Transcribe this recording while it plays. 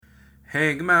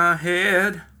Hang my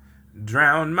head,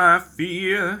 drown my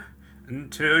fear,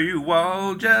 until you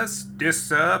all just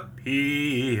disappear.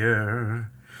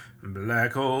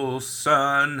 Black hole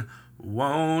sun,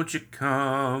 won't you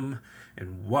come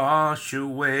and wash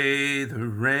away the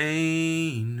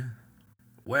rain?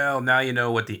 Well, now you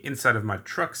know what the inside of my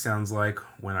truck sounds like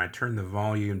when I turn the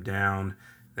volume down.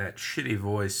 That shitty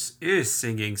voice is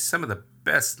singing some of the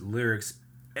best lyrics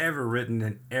ever written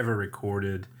and ever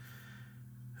recorded.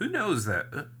 Who knows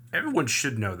that? Everyone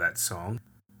should know that song.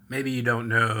 Maybe you don't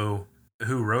know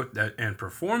who wrote that and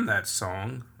performed that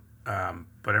song,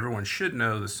 but everyone should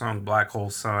know the song Black Hole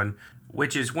Sun,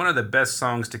 which is one of the best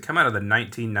songs to come out of the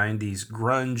 1990s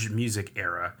grunge music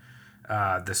era.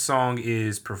 The song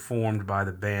is performed by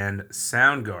the band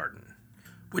Soundgarden,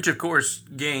 which of course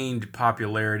gained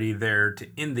popularity there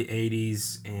in the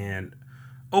 80s and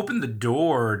opened the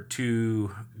door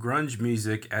to grunge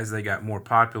music as they got more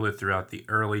popular throughout the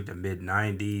early to mid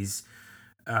 90s.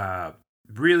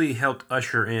 Really helped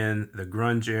usher in the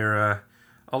grunge era,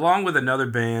 along with another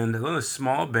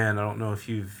small band. I don't know if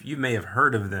you may have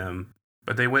heard of them,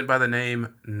 but they went by the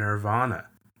name Nirvana.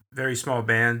 Very small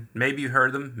band. Maybe you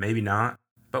heard them, maybe not.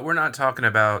 But we're not talking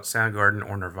about Soundgarden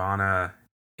or Nirvana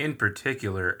in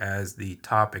particular as the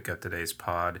topic of today's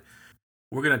pod.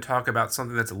 We're going to talk about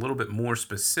something that's a little bit more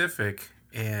specific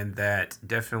and that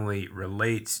definitely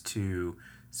relates to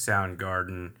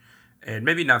Soundgarden and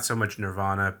maybe not so much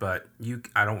Nirvana, but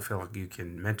I don't feel like you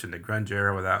can mention the grunge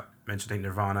era without mentioning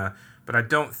Nirvana, but I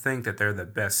don't think that they're the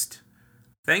best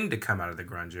thing to come out of the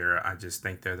grunge era. I just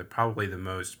think they're probably the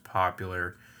most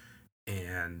popular,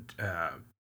 and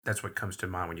that's what comes to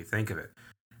mind when you think of it.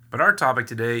 But our topic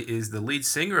today is the lead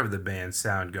singer of the band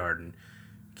Soundgarden.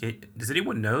 Does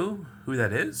anyone know who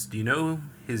that is? Do you know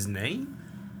his name?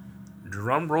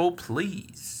 Drum roll,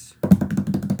 please.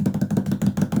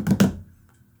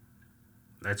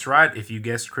 That's right. If you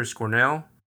guessed Chris Cornell,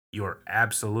 you're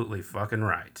absolutely fucking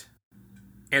right.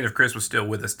 And if Chris was still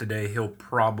with us today, he'll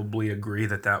probably agree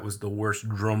that that was the worst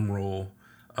drum roll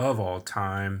of all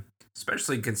time,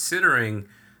 especially considering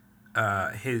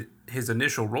his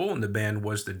initial role in the band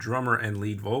was the drummer and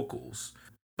lead vocals.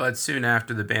 But soon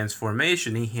after the band's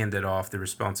formation, he handed off the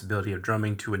responsibility of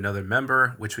drumming to another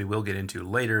member, which we will get into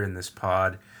later in this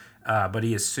pod. But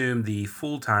he assumed the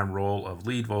full-time role of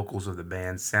lead vocals of the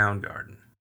band Soundgarden.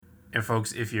 And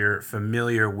folks, if you're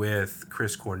familiar with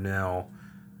Chris Cornell,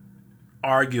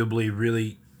 arguably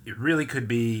it really could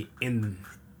be in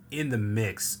the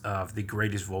mix of the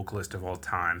greatest vocalist of all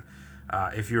time.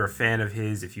 If you're a fan of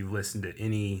his, if you've listened to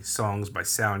any songs by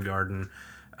Soundgarden,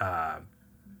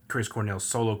 Chris Cornell's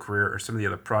solo career or some of the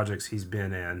other projects he's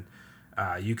been in,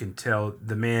 you can tell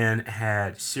the man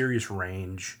had serious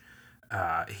range.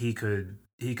 He could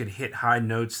hit high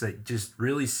notes that just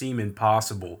really seem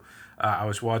impossible. I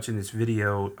was watching this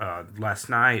video last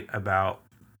night about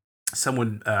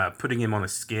someone putting him on a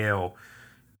scale,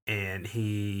 and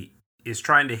he is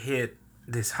trying to hit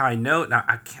this high note. Now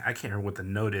I can't remember what the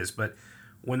note is, but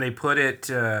when they put it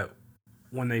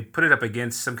up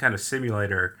against some kind of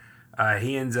simulator,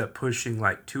 he ends up pushing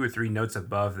like 2 or 3 notes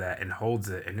above that and holds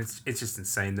it, and it's just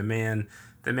insane. The man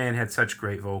had such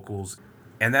great vocals,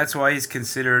 and that's why he's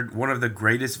considered one of the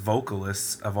greatest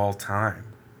vocalists of all time.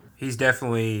 He's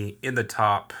definitely in the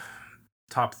top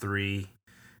 3,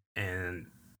 and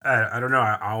I don't know.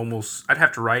 I'd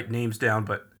have to write names down,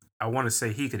 but I want to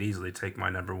say he could easily take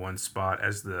my number 1 spot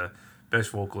as the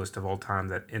best vocalist of all time.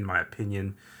 That, in my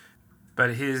opinion,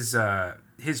 but his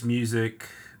music,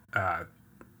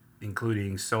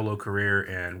 including solo career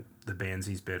and the bands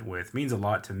he's been with, means a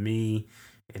lot to me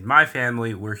and my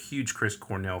family. We're huge Chris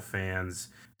Cornell fans,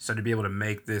 so to be able to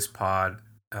make this pod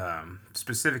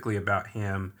specifically about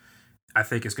him, I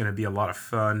think it's going to be a lot of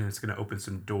fun. It's going to open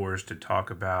some doors to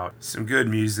talk about some good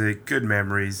music, good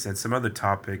memories, and some other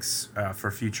topics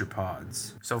for future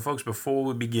pods. So folks, before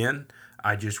we begin,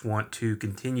 I just want to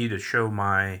continue to show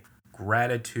my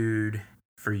gratitude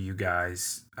for you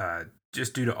guys,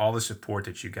 just due to all the support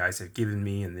that you guys have given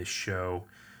me in this show.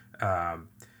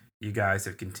 You guys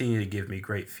have continued to give me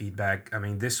great feedback. I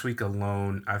mean, this week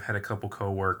alone, I've had a couple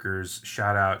coworkers,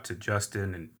 shout out to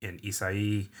Justin and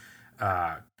Isai,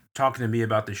 talking to me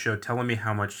about the show, telling me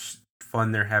how much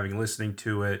fun they're having listening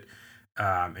to it,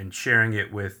 and sharing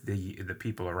it with the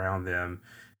people around them.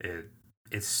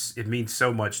 It means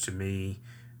so much to me,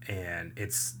 and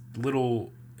it's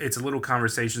little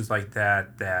conversations like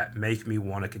that make me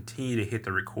want to continue to hit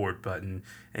the record button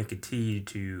and continue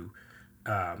to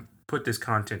put this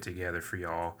content together for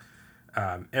y'all.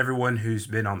 Everyone who's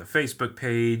been on the Facebook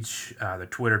page, the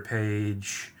Twitter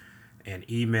page, and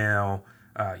email,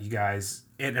 You guys,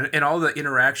 and all the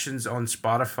interactions on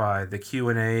Spotify, the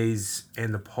Q&As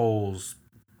and the polls.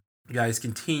 You guys,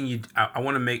 continue. I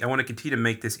want to continue to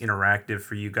make this interactive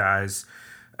for you guys.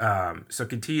 So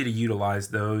continue to utilize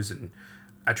those, and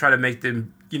I try to make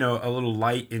them, a little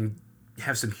light and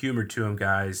have some humor to them,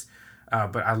 guys.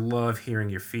 But I love hearing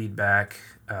your feedback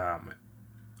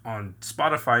on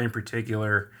Spotify in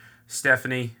particular.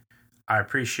 Stephanie, I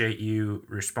appreciate you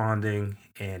responding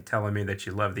and telling me that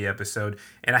you love the episode.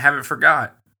 And I haven't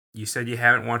forgot. You said you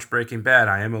haven't watched Breaking Bad.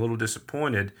 I am a little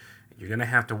disappointed. You're gonna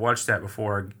have to watch that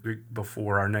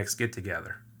before our next get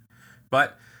together.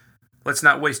 But let's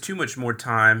not waste too much more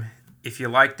time. If you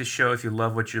like the show, if you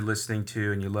love what you're listening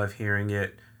to and you love hearing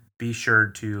it, be sure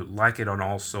to like it on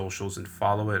all socials and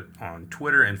follow it on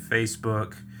Twitter and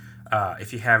Facebook.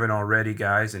 If you haven't already,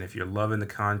 guys, and if you're loving the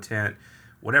content,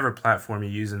 whatever platform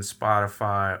you're using,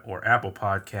 Spotify or Apple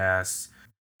Podcasts,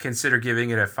 consider giving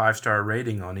it a 5-star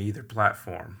rating on either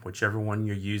platform. Whichever one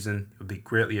you're using would be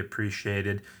greatly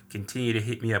appreciated. Continue to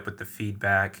hit me up with the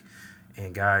feedback.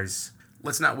 And guys,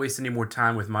 let's not waste any more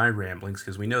time with my ramblings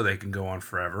because we know they can go on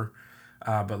forever.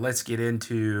 But let's get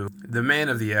into the man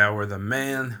of the hour, the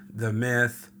man, the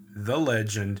myth, the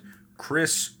legend,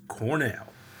 Chris Cornell.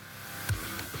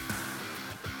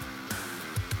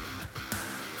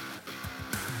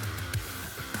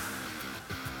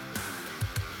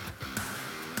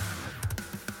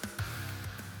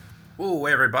 Whoa,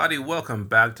 everybody, welcome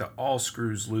back to All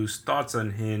Screws Loose, Thoughts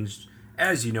Unhinged.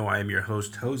 As you know, I am your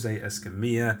host, Jose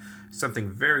Escamilla. Something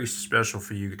very special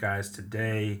for you guys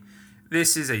today.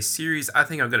 This is a series I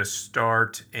think I'm going to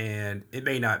start, and it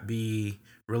may not be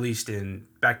released in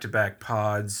back-to-back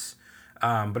pods,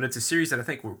 but it's a series that I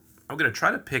think I'm going to try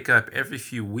to pick up every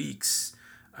few weeks.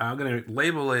 I'm going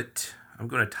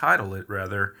to title it,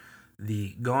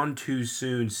 the Gone Too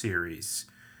Soon series.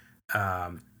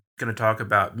 Going to talk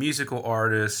about musical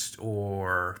artists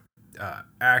or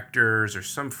actors or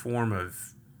some form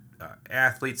of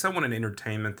athlete, someone in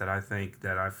entertainment that I think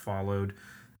that I followed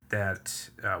that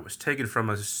was taken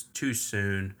from us too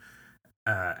soon,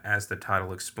 as the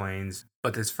title explains.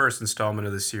 But this first installment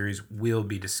of the series will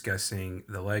be discussing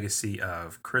the legacy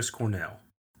of Chris Cornell.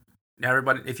 Now,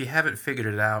 everybody, if you haven't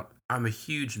figured it out, I'm a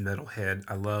huge metalhead.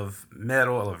 I love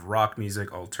metal, I love rock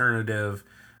music, alternative.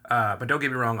 But don't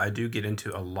get me wrong, I do get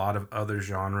into a lot of other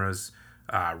genres,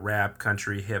 rap,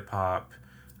 country, hip hop,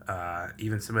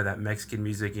 even some of that Mexican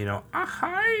music,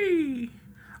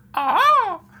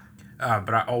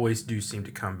 but I always do seem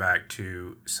to come back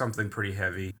to something pretty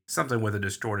heavy, something with a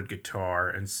distorted guitar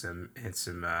and some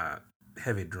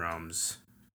heavy drums.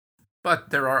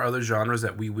 But there are other genres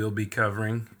that we will be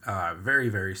covering very,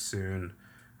 very soon.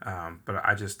 But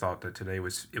I just thought that today it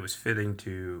was fitting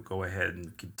to go ahead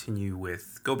and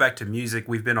go back to music.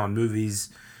 We've been on movies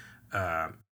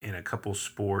and a couple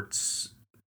sports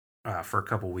for a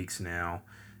couple weeks now.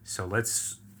 So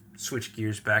let's switch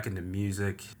gears back into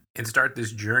music and start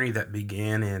this journey that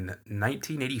began in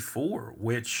 1984,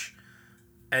 which,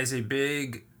 as a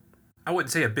big, I wouldn't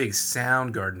say a big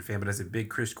Soundgarden fan, but as a big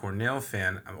Chris Cornell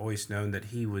fan, I've always known that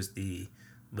he was the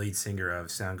lead singer of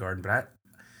Soundgarden. But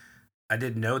I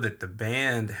didn't know that the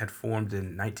band had formed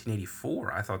in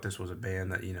 1984. I thought this was a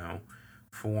band that,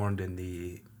 formed in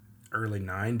the early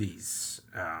 90s.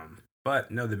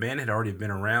 But no, the band had already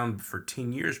been around for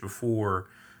 10 years before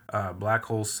Black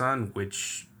Hole Sun,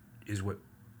 which is what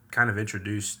kind of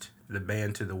introduced the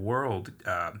band to the world.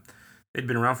 They'd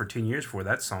been around for 10 years before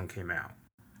that song came out.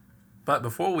 But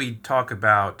before we talk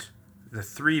about the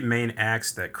three main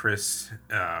acts that Chris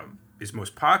is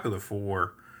most popular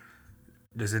for,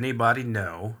 does anybody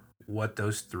know what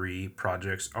those three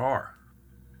projects are?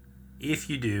 If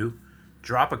you do,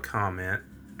 drop a comment.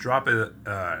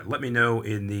 Let me know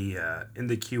in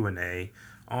the Q&A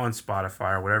on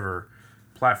Spotify or whatever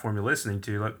platform you're listening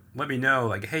to. Let me know,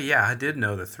 like, hey, yeah, I did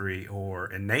know the three,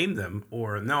 and name them,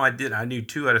 or no, I did. I knew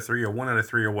 2 out of 3 or 1 out of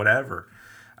 3 or whatever.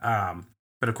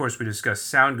 But of course, we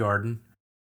discussed Soundgarden.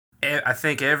 I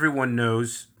think everyone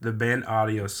knows the band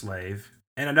Audioslave,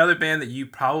 and another band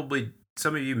that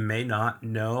some of you may not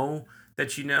know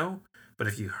that you know, but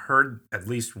if you heard at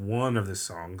least one of the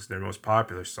songs, their most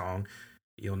popular song,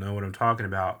 you'll know what I'm talking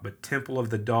about. But Temple of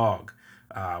the Dog,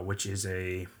 which is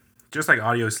just like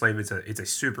Audioslave, it's a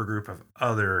super group of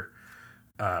other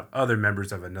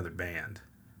members of another band.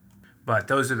 But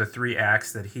those are the 3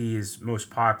 acts that he is most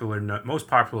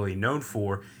popularly known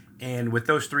for, and with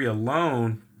those 3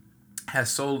 alone, has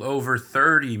sold over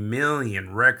 30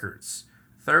 million records.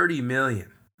 30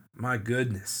 million. My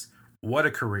goodness. What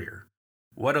a career.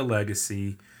 What a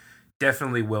legacy.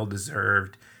 Definitely well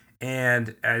deserved.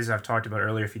 And as I've talked about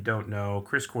earlier, if you don't know,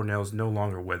 Chris Cornell is no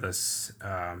longer with us.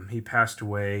 He passed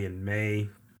away on May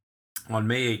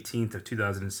 18th of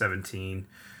 2017.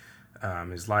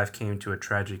 His life came to a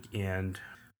tragic end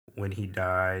when he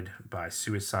died by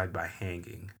suicide by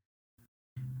hanging.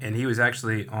 And he was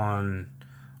actually on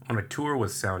a tour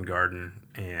with Soundgarden,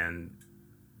 and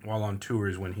while on tour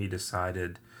is when he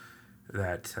decided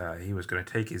that he was going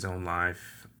to take his own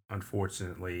life,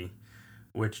 unfortunately,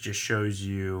 which just shows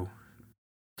you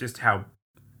just how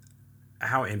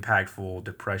impactful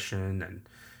depression and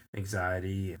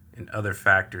anxiety and other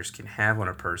factors can have on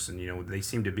a person. They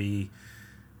seem to be,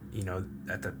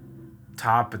 at the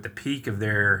top, at the peak of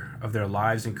their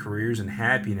lives and careers and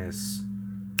happiness.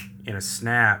 In a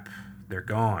snap, they're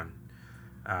gone,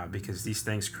 because these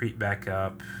things creep back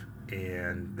up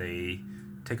and they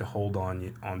take a hold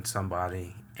on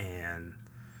somebody and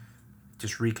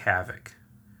just wreak havoc.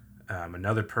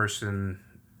 Another person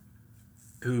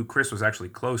who Chris was actually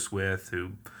close with,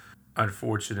 who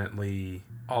unfortunately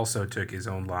also took his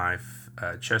own life,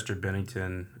 Chester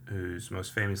Bennington, who's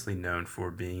most famously known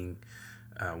for being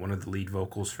one of the lead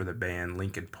vocals for the band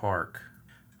Linkin Park.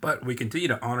 But we continue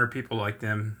to honor people like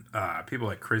them, people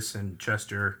like Chris and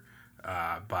Chester,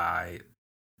 by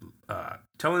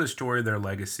telling the story of their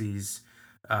legacies,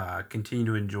 continue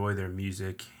to enjoy their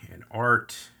music and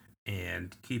art,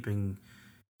 and keeping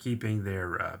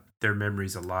their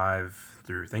memories alive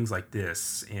through things like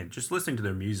this, and just listening to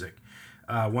their music.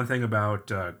 One thing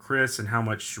about Chris and how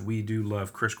much we do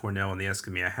love Chris Cornell in the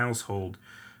Escamilla household,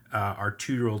 our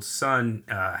 2-year-old son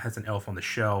has an elf on the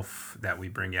shelf that we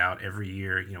bring out every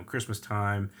year, Christmas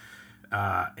time,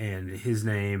 and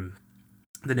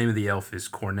the name of the elf is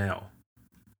Cornell.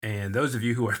 And those of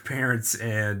you who are parents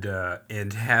and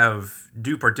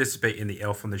do participate in the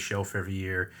elf on the shelf every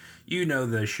year,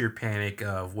 the sheer panic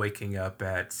of waking up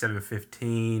at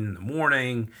 7:15 in the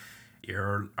morning.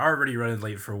 You're already running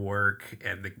late for work,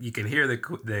 and you can hear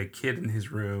the kid in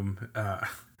his room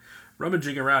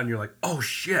rummaging around. You're like, oh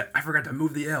shit, I forgot to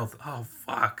move the elf. Oh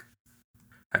fuck.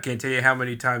 I can't tell you how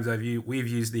many times we've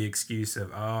used the excuse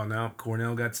of, oh no,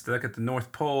 Cornell got stuck at the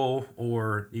North Pole,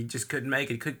 or he just couldn't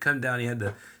make it, couldn't come down, he had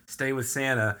to stay with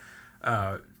Santa,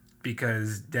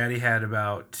 because Daddy had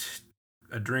about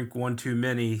a drink one too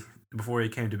many before he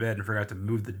came to bed and forgot to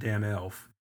move the damn elf.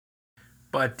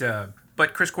 But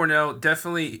Chris Cornell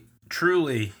definitely,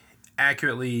 truly,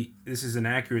 accurately, this is an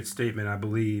accurate statement, I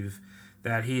believe,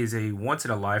 that he is a once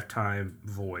in a lifetime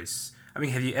voice. I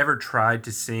mean, have you ever tried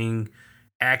to sing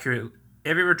accurate?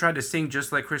 Have you ever tried to sing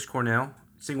just like Chris Cornell?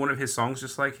 Sing one of his songs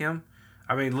just like him?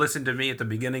 I mean, listen to me at the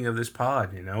beginning of this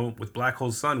pod, with Black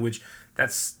Hole Sun, which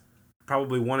that's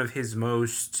probably one of his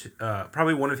most,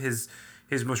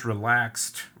 most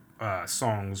relaxed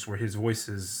songs, where his voice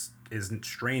isn't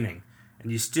straining,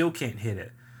 and you still can't hit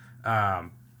it.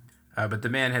 But the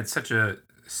man had such a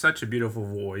beautiful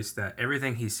voice that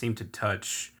everything he seemed to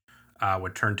touch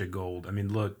would turn to gold. I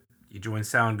mean, look, you join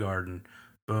Soundgarden,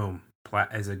 boom,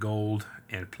 as a gold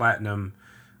and platinum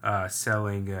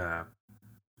selling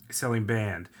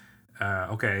band.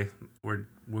 Okay, we're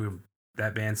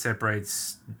that band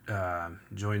separates,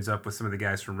 joins up with some of the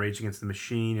guys from Rage Against the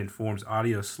Machine and forms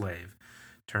Audioslave,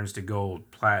 turns to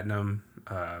gold, platinum,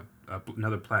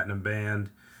 another platinum band.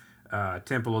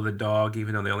 Temple of the Dog,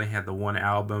 even though they only had the one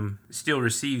album, still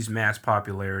receives mass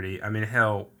popularity. I mean,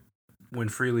 hell, when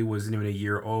Freely wasn't even a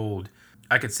year old,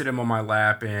 I could sit him on my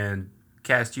lap and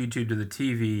cast YouTube to the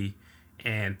TV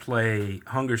and play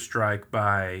Hunger Strike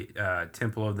by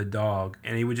Temple of the Dog,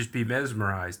 and he would just be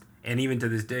mesmerized. And even to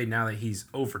this day, now that he's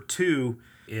over 2,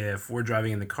 if we're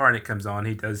driving in the car and it comes on,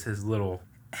 he does his little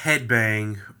head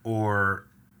bang or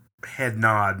head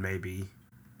nod, maybe.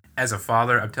 As a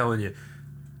father, I'm telling you,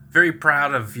 very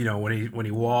proud of, when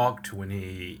he walked, when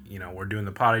he, we're doing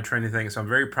the potty training thing. So I'm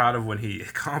very proud of when he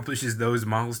accomplishes those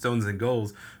milestones and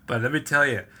goals. But let me tell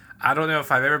you, I don't know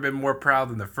if I've ever been more proud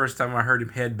than the first time I heard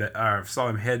him saw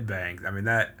him headbang. I mean,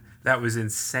 that was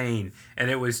insane.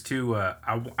 And it was to,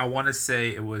 I want to say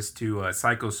it was to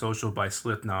Psychosocial by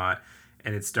Slipknot.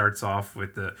 And it starts off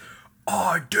with the,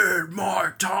 I did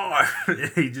my time.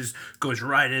 He just goes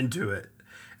right into it.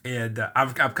 And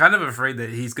I'm kind of afraid that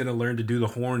he's going to learn to do the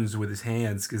horns with his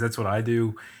hands, because that's what I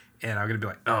do. And I'm going to be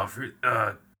like, oh,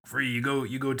 Free, you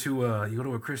go to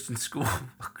a Christian school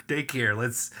daycare.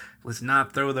 Let's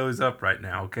not throw those up right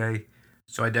now, okay?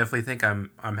 So I definitely think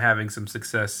I'm having some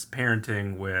success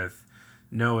parenting with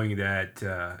knowing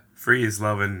that Free is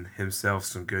loving himself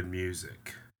some good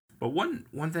music. But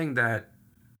one thing that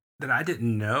I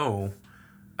didn't know,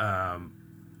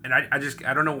 and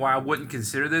I don't know why I wouldn't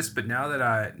consider this, but now that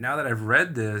I've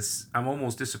read this, I'm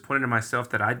almost disappointed in myself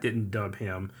that I didn't dub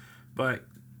him. But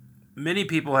many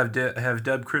people have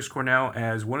dubbed Chris Cornell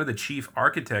as one of the chief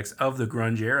architects of the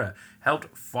grunge era,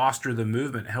 helped foster the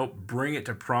movement, helped bring it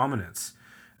to prominence,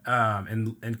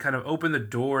 and kind of opened the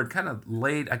door and kind of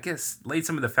laid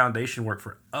some of the foundation work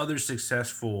for other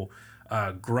successful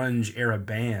grunge era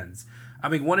bands. I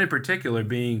mean, one in particular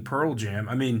being Pearl Jam.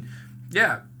 I mean,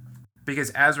 yeah, because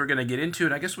as we're going to get into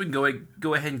it, I guess we can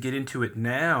go ahead and get into it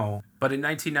now. But in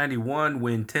 1991,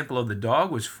 when Temple of the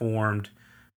Dog was formed,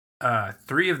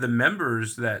 three of the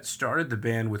members that started the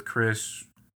band with Chris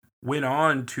went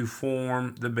on to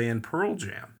form the band Pearl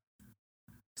Jam.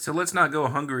 So let's not go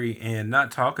hungry and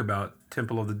not talk about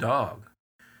Temple of the Dog.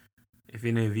 If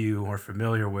any of you are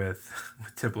familiar with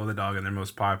Temple of the Dog and their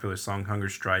most popular song, Hunger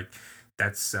Strike,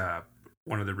 that's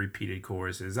one of the repeated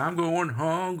choruses. I'm going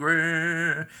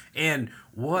hungry. And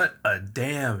what a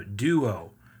damn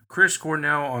duo. Chris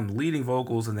Cornell on leading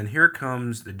vocals, and then here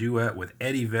comes the duet with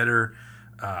Eddie Vedder,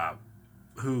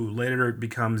 who later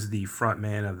becomes the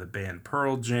frontman of the band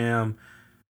Pearl Jam.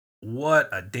 What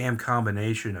a damn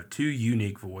combination of two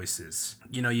unique voices.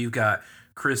 You know, you've got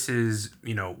Chris's,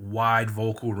 wide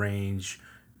vocal range,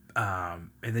 and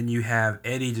then you have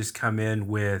Eddie just come in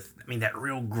with, that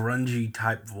real grungy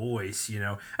type voice,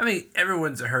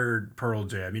 everyone's heard Pearl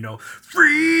Jam,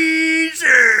 freezing.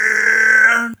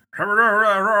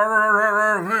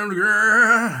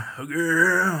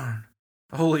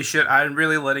 Holy shit, I'm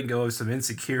really letting go of some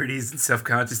insecurities and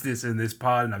self-consciousness in this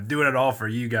pod, and I'm doing it all for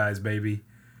you guys, baby.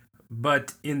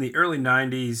 But in the early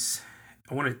 90s,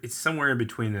 it's somewhere in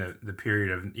between the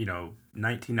period of,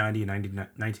 1990 and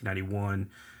 1991.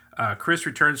 Chris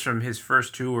returns from his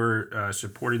first tour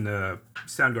supporting the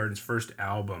Soundgarden's first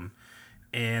album.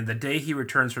 And the day he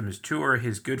returns from his tour,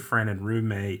 his good friend and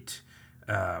roommate,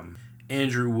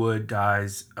 Andrew Wood,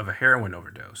 dies of a heroin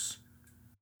overdose.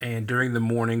 And during the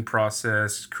mourning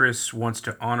process, Chris wants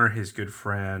to honor his good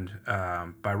friend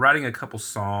by writing a couple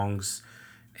songs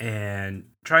and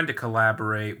trying to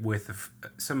collaborate with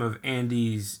some of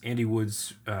Andy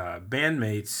Wood's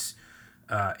bandmates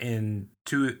in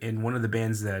one of the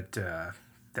bands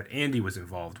that Andy was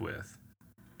involved with.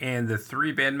 And the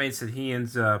three bandmates that he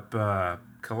ends up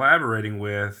collaborating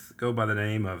with go by the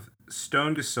name of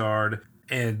Stone Gossard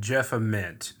and Jeff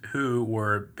Ament, who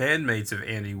were bandmates of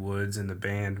Andy Wood's in the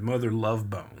band Mother Love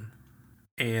Bone.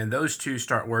 And those two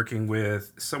start working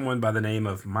with someone by the name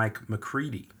of Mike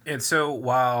McCready. And so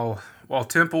while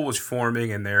Temple was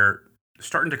forming and they're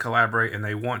starting to collaborate and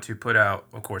they want to put out,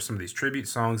 of course, some of these tribute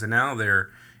songs, and now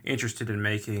they're interested in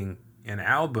making an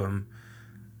album,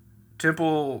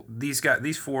 Temple, these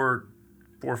four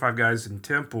or five guys in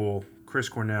Temple, Chris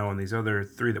Cornell and these other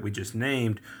three that we just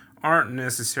named, aren't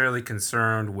necessarily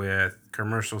concerned with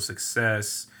commercial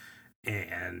success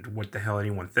and what the hell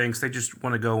anyone thinks. They just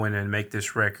want to go in and make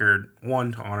this record,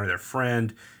 one, to honor their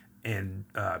friend and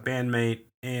bandmate,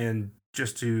 and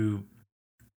just to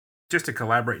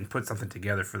collaborate and put something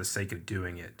together for the sake of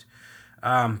doing it.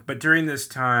 But during this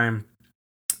time,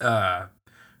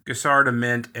 Gossard,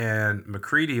 Ament, and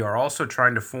McCready are also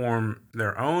trying to form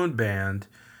their own band,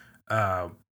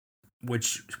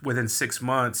 which within 6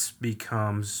 months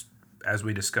becomes, as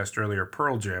we discussed earlier,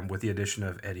 Pearl Jam, with the addition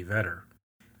of Eddie Vedder.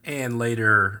 And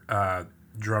later,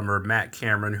 drummer Matt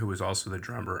Cameron, who was also the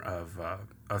drummer of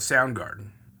Soundgarden.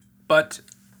 But,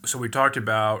 so we talked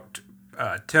about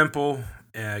Temple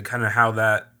and kind of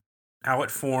how it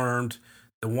formed,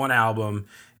 the one album,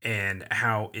 and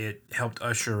how it helped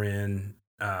usher in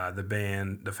the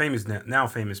band, the now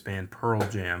famous band Pearl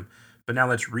Jam. But now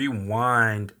let's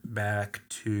rewind back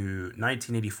to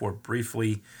 1984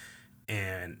 briefly,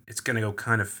 and it's going to go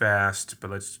kind of fast, but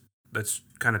let's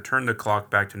kind of turn the clock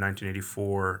back to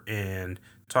 1984 and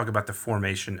talk about the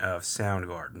formation of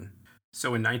Soundgarden.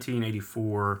 So in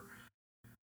 1984,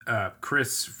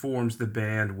 Chris forms the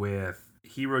band with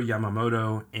Hiro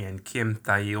Yamamoto and Kim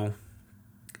Thayil.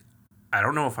 I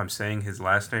don't know if I'm saying his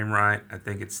last name right. I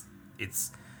think it's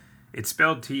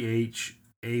spelled Thayil,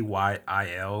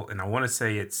 and I want to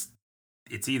say it's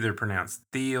either pronounced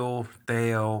Thale,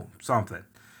 something.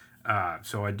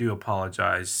 So I do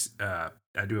apologize.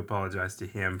 I do apologize to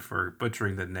him for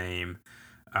butchering the name.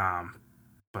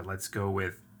 But let's go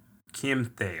with Kim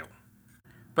Thayil.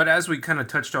 But as we kind of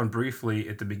touched on briefly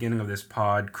at the beginning of this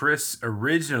pod, Chris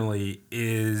originally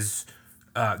is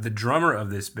the drummer of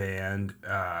this band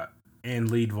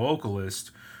and lead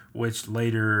vocalist, which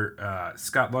later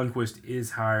Scott Lundquist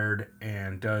is hired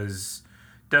and does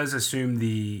assume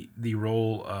the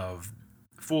role of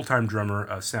full-time drummer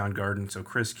of Soundgarden, so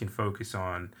Chris can focus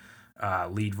on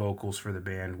lead vocals for the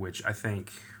band, which I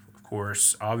think, of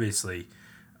course, obviously,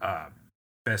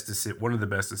 one of the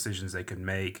best decisions they could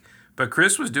make. But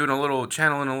Chris was doing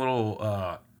channeling a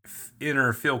little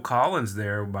inner Phil Collins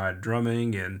there by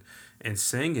drumming and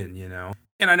singing,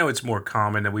 And I know it's more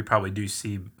common that we probably do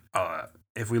see.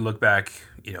 If we look back,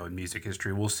 in music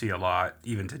history, we'll see a lot,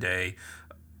 even today,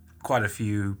 quite a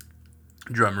few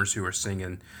drummers who are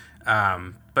singing.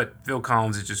 But Phil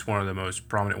Collins is just one of the most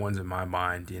prominent ones in my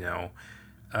mind,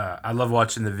 I love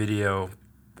watching the video,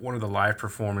 one of the live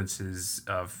performances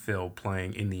of Phil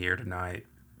playing In the Air Tonight.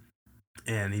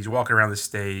 And he's walking around the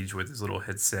stage with his little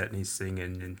headset and he's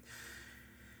singing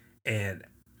and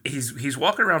he's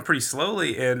walking around pretty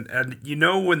slowly and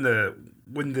when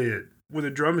the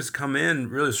drums come in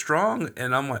really strong,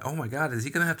 and I'm like, oh my God, is he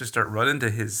gonna have to start running to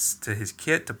his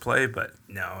kit to play? But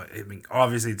no, I mean,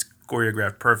 obviously it's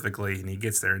choreographed perfectly, and he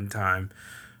gets there in time.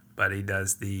 But he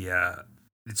does the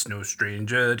 "It's no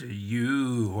stranger to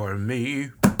you or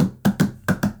me."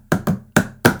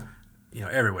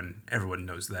 Everyone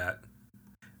knows that.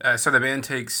 So the band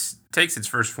takes its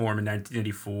first form in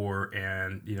 1984,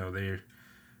 and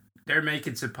they're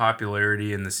making some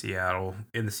popularity in the Seattle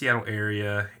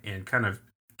area and kind of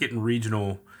getting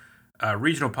regional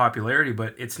popularity.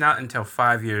 But it's not until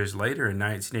 5 years later in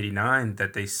 1989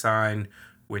 that they sign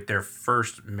with their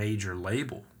first major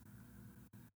label.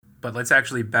 But let's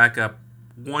actually back up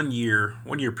one year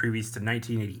previous to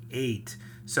 1988.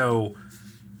 So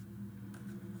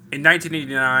in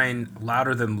 1989,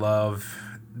 Louder Than Love,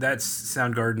 that's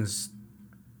Soundgarden's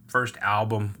first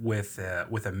album with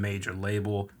a major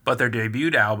label, but their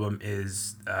debut album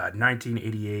is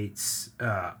 1988's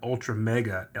Ultra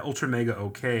Mega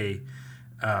OK,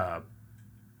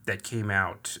 that came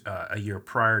out a year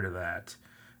prior to that.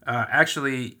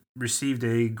 Actually received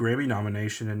a Grammy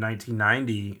nomination in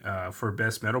 1990 for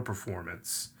Best Metal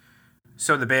Performance.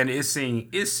 So the band is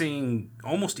seeing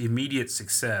almost immediate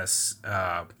success.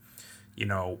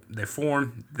 They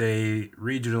form, they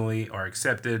regionally are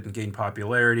accepted and gain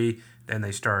popularity. Then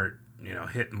they start,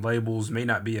 hitting labels. May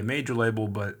not be a major label,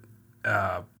 but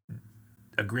a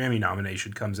Grammy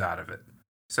nomination comes out of it.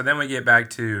 So then we get back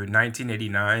to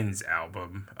 1989's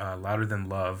album, Louder Than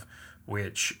Love,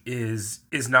 which is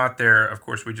not their, of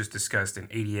course, we just discussed in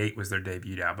 88 was their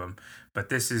debut album, but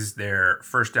this is their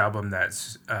first album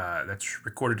that's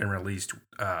recorded and released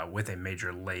with a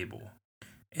major label.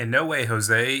 And no way,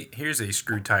 Jose, here's a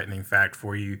screw-tightening fact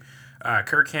for you.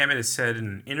 Kirk Hammett has said in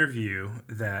an interview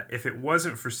that if it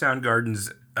wasn't for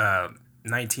Soundgarden's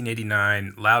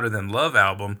 1989 Louder Than Love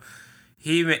album,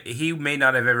 he may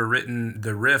not have ever written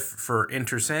the riff for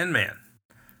Enter Sandman.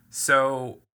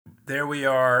 So there we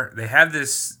are.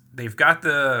 They've got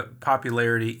the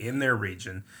popularity in their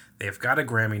region. They've got a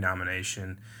Grammy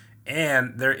nomination.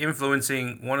 And they're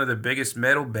influencing one of the biggest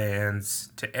metal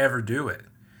bands to ever do it.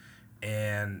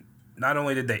 And not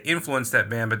only did they influence that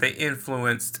band, but they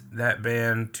influenced that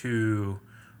band to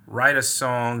write a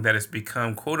song that has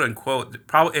become, quote unquote,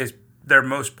 probably is their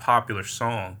most popular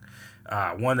song.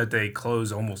 One that they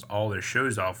close almost all their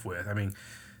shows off with. I mean,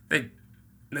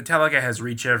 Metallica has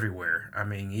reach everywhere. I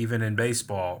mean, even in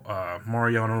baseball,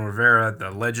 Mariano Rivera,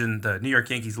 the legend, the New York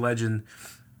Yankees legend,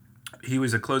 he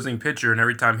was a closing pitcher, and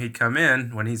every time he'd come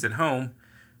in, when he's at home,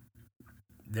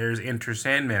 there's Enter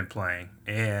Sandman playing.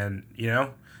 And,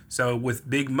 so with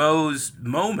Big Mo's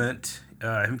moment,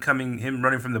 him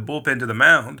running from the bullpen to the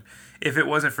mound, if it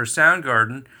wasn't for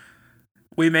Soundgarden,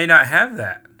 we may not have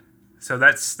that. So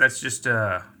that's just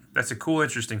that's a cool,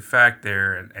 interesting fact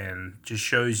there, and just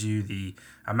shows you the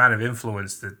amount of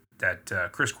influence that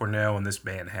Chris Cornell and this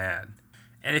band had.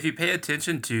 And if you pay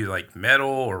attention to like metal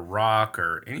or rock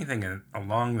or anything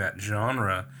along that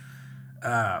genre,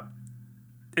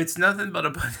 it's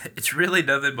really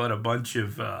nothing but a bunch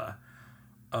of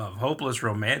hopeless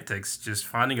romantics just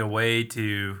finding a way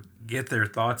to get their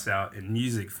thoughts out in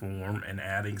music form and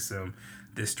adding some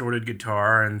distorted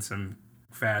guitar and some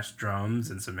fast drums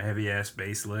and some heavy ass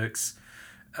bass licks.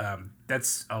 I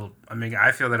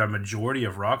feel that a majority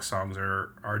of rock songs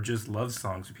are just love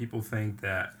songs. People think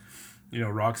that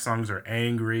rock songs are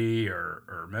angry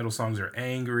or metal songs are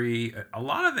angry. A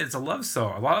lot of it's a love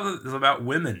song. A lot of it is about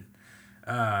women.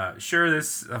 Sure, there's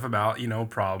stuff about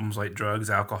problems like drugs,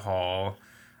 alcohol,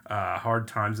 hard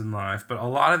times in life, but a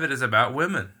lot of it is about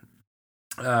women.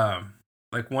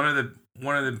 Like one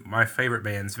of my favorite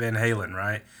bands, Van Halen,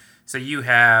 right? So you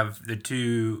have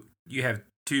two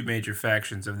major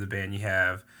factions of the band. You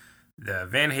have the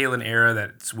Van Halen era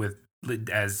that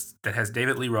has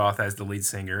David Lee Roth as the lead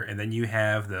singer, and then you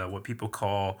have what people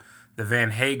call the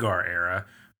Van Hagar era,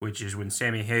 which is when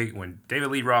David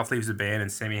Lee Roth leaves the band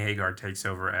and Sammy Hagar takes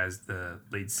over as the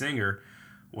lead singer.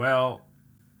 Well,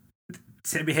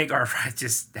 Sammy Hagar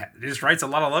just writes a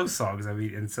lot of love songs. I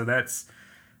mean, and so that's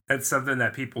something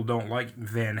that people don't like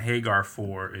Van Hagar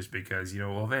for, is because,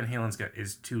 Van Halen's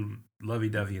is too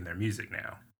lovey-dovey in their music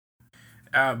now.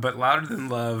 But Louder Than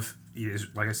Love is,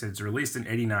 like I said, it's released in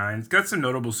 '89. It's got some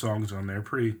notable songs on there,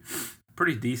 pretty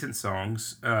decent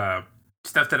songs.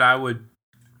 Stuff that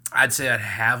I'd say I'd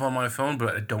have on my phone,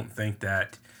 but I don't think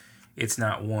that it's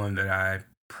not one that I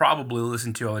probably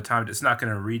listen to all the time. It's not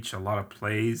going to reach a lot of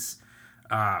plays,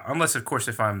 unless, of course,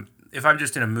 if I'm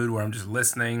just in a mood where I'm just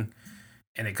listening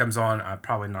and it comes on, I'm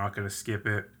probably not going to skip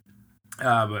it.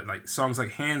 But like songs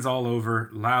like Hands All Over,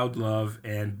 Loud Love,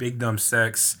 and Big Dumb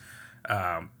Sex,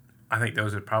 I think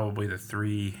those are probably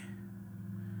three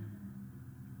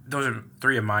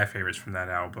of my favorites from that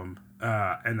album.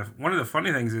 And one of the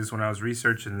funny things is, when I was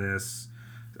researching this,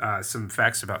 some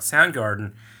facts about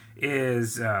Soundgarden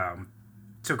is,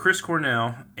 so Chris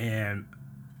Cornell and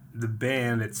the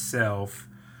band itself,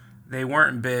 they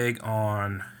weren't big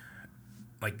on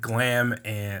like glam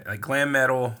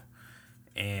metal,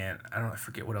 and I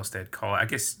forget what else they'd call it. I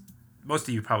guess most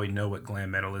of you probably know what glam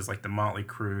metal is, like the Motley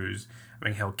Crues. I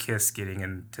mean, hell, Kiss getting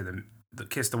into the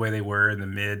Kiss the way they were in the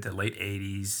mid to late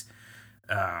 80s,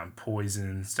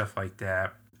 Poison, stuff like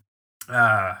that.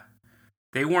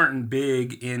 They weren't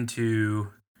big into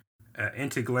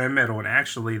glam metal, and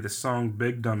actually the song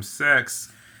Big Dumb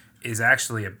Sex is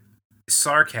actually a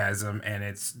sarcasm, and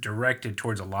it's directed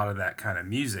towards a lot of that kind of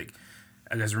music.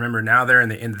 Because remember, now they're in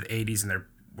the end of the 80s, and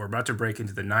we're about to break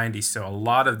into the 90s, so a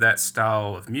lot of that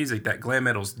style of music, that glam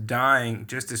metal's dying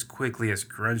just as quickly as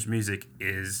grunge music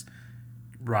is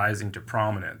rising to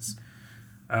prominence.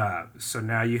 So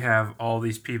now you have all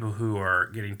these people who are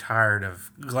getting tired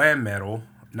of glam metal,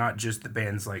 not just the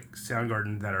bands like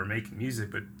Soundgarden that are making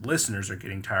music, but listeners are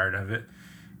getting tired of it,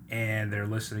 and they're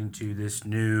listening to this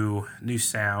new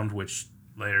sound, which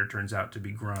later turns out to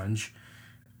be grunge,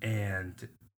 and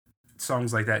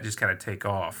songs like that just kind of take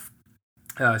off.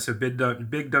 So Big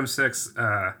Dumb Sex,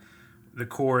 the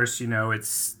chorus,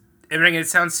 it's everything. It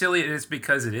sounds silly, and it's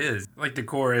because it is. Like, the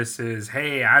chorus is,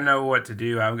 "Hey, I know what to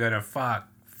do. I'm gonna fuck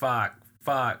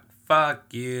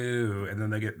you," and then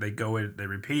they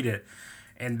repeat it,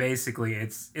 and basically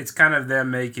it's kind of them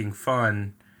making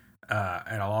fun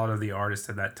at a lot of the artists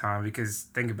at that time, because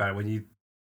think about it,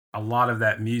 a lot of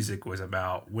that music was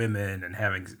about women and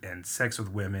having sex with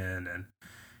women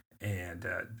and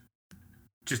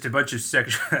just a bunch of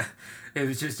sexual. It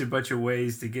was just a bunch of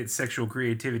ways to get sexual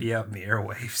creativity out in the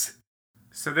airwaves.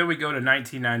 So then we go to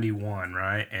 1991,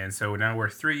 right? And so now we're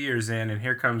 3 years in, and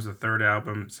here comes the third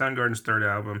album, Soundgarden's third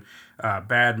album,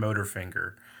 Bad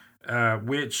Motorfinger,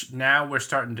 which now we're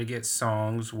starting to get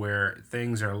songs where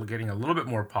things are getting a little bit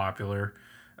more popular.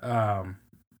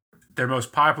 Their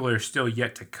most popular is still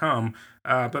yet to come,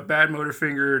 but Bad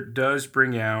Motorfinger does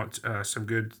bring out some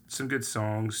good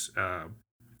songs.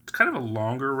 It's kind of a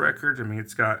longer record. I mean,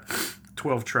 it's got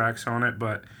 12 tracks on it,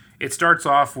 but it starts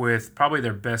off with probably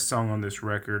their best song on this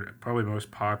record, probably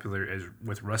most popular, is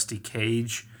with Rusty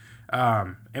Cage.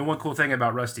 And one cool thing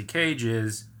about Rusty Cage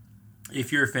is,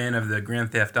 if you're a fan of the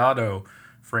Grand Theft Auto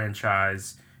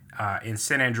franchise, in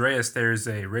San Andreas there's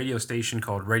a radio station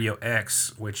called Radio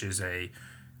X, which is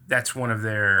that's one of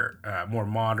their more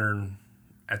modern,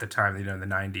 at the time, in the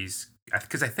 90s,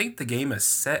 because I think the game is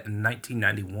set in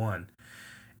 1991.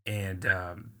 And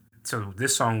so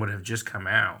this song would have just come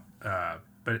out.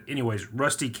 But anyways,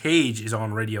 Rusty Cage is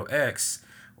on Radio X,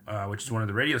 which is one of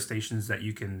the radio stations that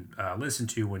you can listen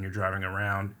to when you're driving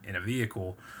around in a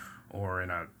vehicle or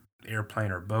in an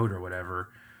airplane or boat or whatever.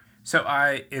 So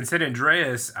in San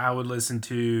Andreas, I would listen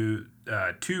to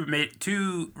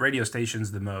two radio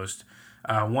stations the most.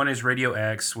 One is Radio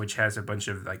X, which has a bunch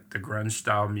of like the grunge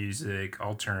style music,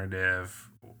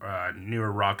 alternative,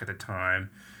 newer rock at the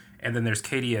time. And then there's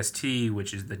KDST,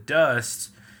 which is the Dust,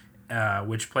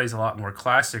 which plays a lot more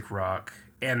classic rock.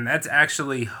 And that's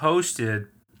actually hosted,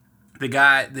 the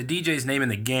DJ's name in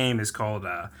the game is called,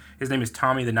 his name is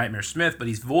Tommy the Nightmare Smith, but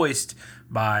he's voiced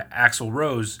by Axl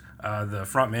Rose, the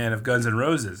frontman of Guns N'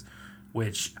 Roses,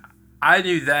 which I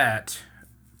knew that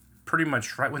pretty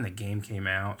much right when the game came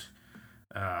out.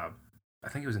 I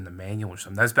think it was in the manual or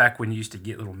something. That's back when you used to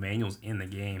get little manuals in the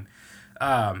game.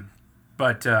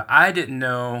 But I didn't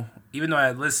know, even though I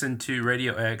had listened to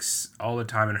Radio X all the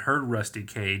time and heard Rusty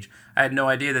Cage, I had no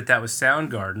idea that was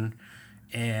Soundgarden.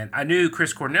 And I knew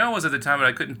Chris Cornell was at the time, but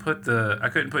I couldn't put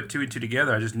two and two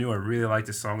together. I just knew I really liked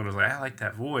the song, and I was like, I like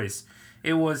that voice.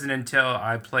 It wasn't until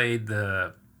I played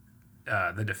the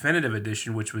the definitive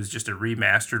edition, which was just a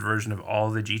remastered version of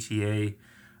all the GTA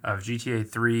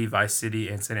 3, Vice City,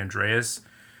 and San Andreas.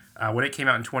 When it came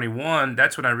out in 21,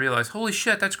 that's when I realized, holy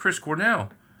shit, that's Chris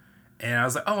Cornell. And I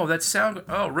was like, oh, that's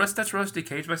Rusty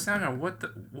Cage by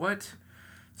Soundgarden. What?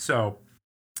 So,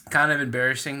 kind of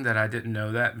embarrassing that I didn't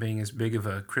know that, being as big of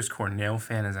a Chris Cornell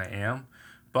fan as I am.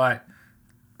 But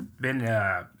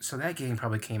so that game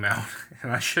probably came out,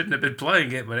 and I shouldn't have been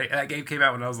playing it, but that game came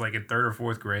out when I was like in third or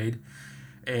fourth grade,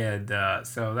 and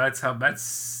so that's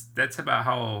about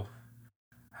how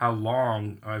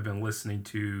long I've been listening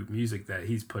to music that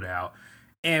he's put out,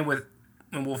 and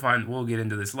we'll get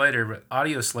into this later, but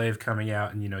Audioslave coming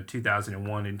out in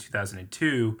 2001 and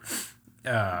 2002.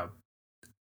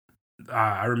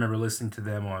 I remember listening to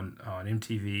them on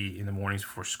MTV in the mornings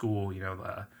before school.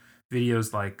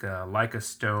 Videos like a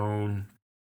Stone.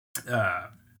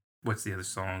 What's the other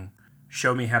song?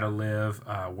 Show Me How to Live.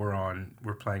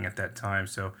 We're playing at that time.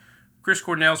 So Chris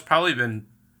Cornell's probably been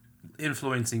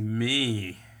influencing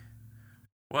me.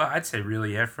 Well, I'd say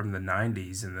really from the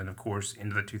 90s, and then of course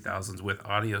into the 2000s with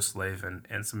Audioslave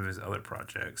and some of his other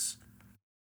projects.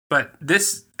 But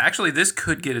this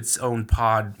could get its own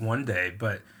pod one day.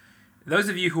 But those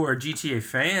of you who are GTA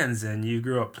fans and you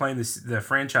grew up playing the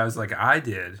franchise like I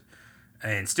did,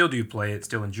 and still do play it,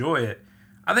 still enjoy it,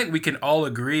 I think we can all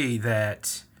agree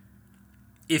that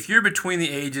if you're between the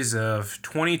ages of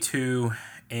 22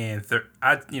 and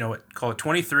call it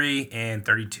 23 and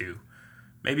 32,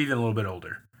 maybe even a little bit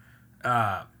older,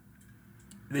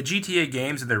 the GTA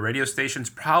games and their radio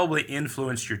stations probably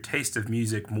influenced your taste of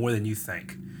music more than you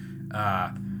think.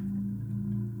 I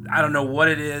don't know what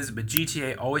it is, but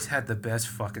GTA always had the best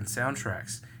fucking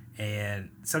soundtracks. And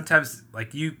sometimes,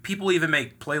 people even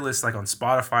make playlists on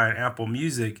Spotify and Apple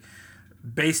Music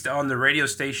based on the radio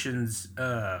stations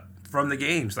from the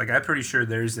games. I'm pretty sure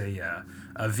there's a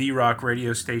V-Rock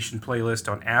radio station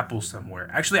playlist on Apple somewhere.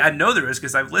 Actually, I know there is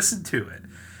because I've listened to it.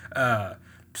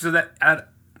 So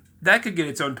that could get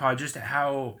its own pod, just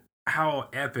how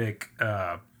epic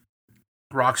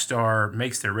Rockstar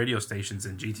makes their radio stations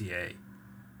in GTA.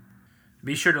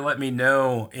 Be sure to let me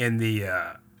know in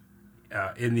the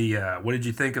what did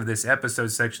you think of this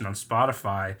episode section on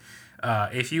Spotify.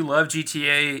 If you love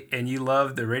GTA and you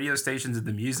love the radio stations and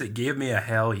the music, give me a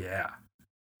hell yeah.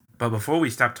 But before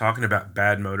we stop talking about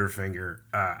Bad Motorfinger,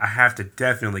 I have to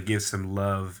definitely give some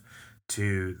love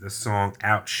to the song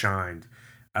Outshined.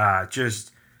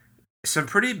 Just some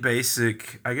pretty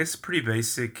basic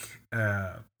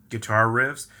guitar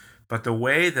riffs, but the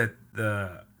way that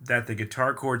the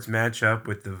guitar chords match up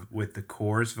with the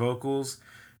chorus vocals,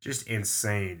 just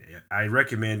insane. I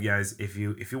recommend, guys, if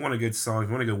you want a good song, if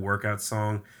you want a good workout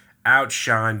song,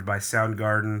 Outshined by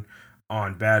Soundgarden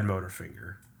on Bad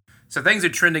Motorfinger. So things are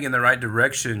trending in the right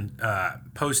direction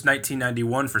post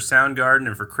 1991 for Soundgarden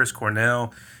and for Chris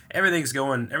Cornell. Everything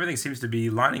seems to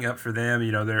be lining up for them.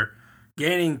 They're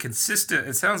gaining consistent.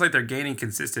 It sounds like they're gaining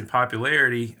consistent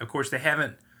popularity. Of course, they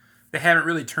haven't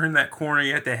really turned that corner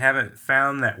yet. They haven't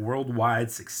found that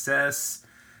worldwide success.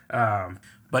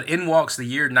 But in walks the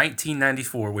year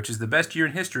 1994, which is the best year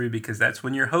in history because that's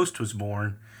when your host was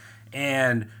born.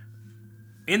 And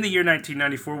in the year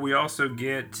 1994, we also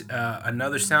get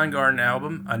another Soundgarden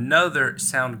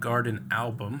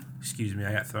album. Excuse me,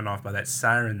 I got thrown off by that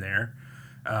siren there.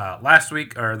 Last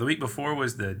week, or the week before,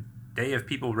 was the day of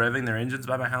people revving their engines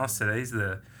by my house. Today's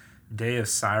the day of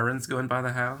sirens going by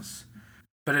the house.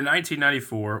 But in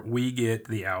 1994, we get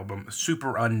the album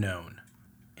Super Unknown.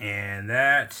 And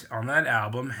that on that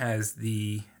album has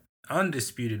the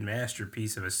undisputed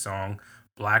masterpiece of a song,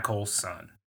 Black Hole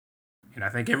Sun. And I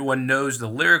think everyone knows the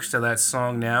lyrics to that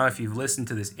song now. If you've listened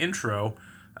to this intro,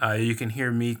 you can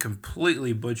hear me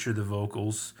completely butcher the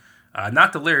vocals.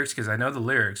 Not the lyrics, because I know the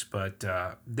lyrics, but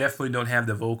definitely don't have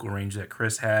the vocal range that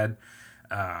Chris had.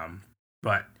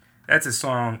 But that's a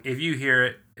song, if you hear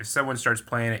it, if someone starts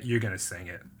playing it, you're going to sing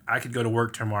it. I could go to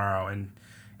work tomorrow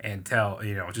and tell,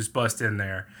 just bust in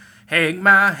there. Hang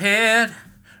my head,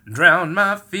 drown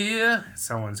my fear.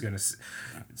 Someone's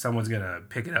gonna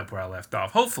pick it up where I left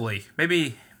off. Hopefully,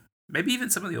 maybe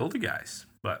even some of the older guys.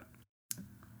 But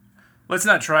let's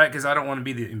not try it because I don't want to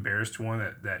be the embarrassed one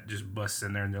that just busts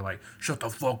in there and they're like, "Shut the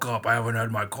fuck up! I haven't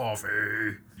had my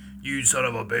coffee. You son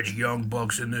of a bitch, young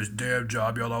bucks in this damn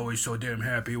job. Y'all always so damn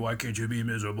happy. Why can't you be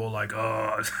miserable like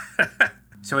us?"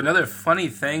 So another funny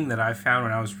thing that I found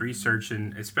when I was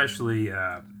researching, especially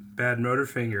Bad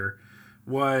Motorfinger,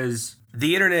 was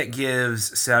the internet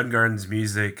gives Soundgarden's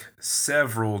music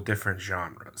several different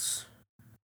genres.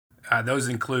 Those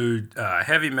include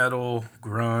heavy metal,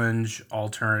 grunge,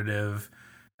 alternative,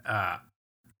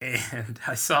 and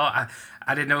I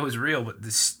didn't know it was real, but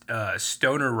this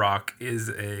stoner rock is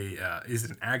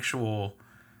an actual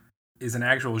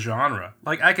genre.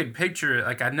 Like I could picture it.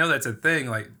 Like I know that's a thing.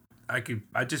 Like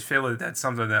I just feel that that's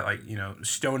something that like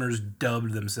stoners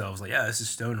dubbed themselves. Like yeah, this is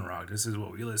stoner rock. This is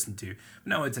what we listen to.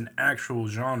 No, it's an actual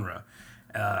genre.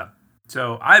 Uh,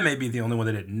 so I may be the only one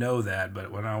that didn't know that.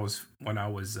 But when I was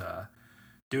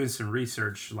doing some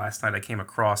research last night, I came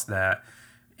across that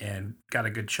and got a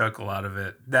good chuckle out of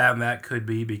it. That could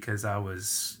be because I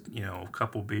was a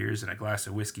couple beers and a glass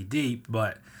of whiskey deep,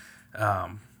 but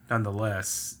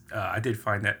nonetheless, I did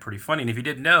find that pretty funny. And if you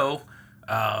didn't know,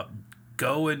 uh,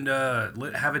 go and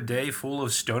have a day full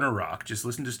of stoner rock. Just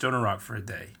listen to stoner rock for a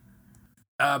day.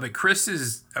 But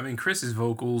Chris's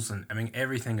vocals and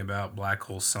everything about Black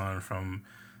Hole Sun, from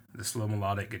the slow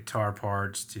melodic guitar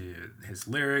parts to his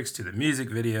lyrics to the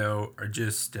music video, are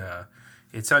just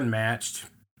it's unmatched.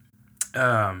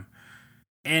 Um,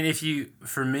 and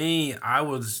for me, I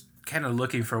was kind of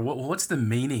looking for what's the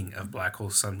meaning of Black Hole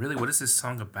Sun? Really, what is this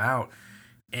song about?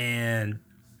 And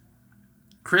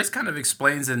Chris kind of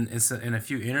explains in a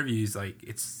few interviews, like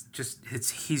he's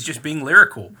just being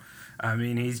lyrical.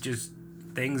 He's just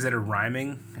things that are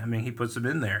rhyming. He puts them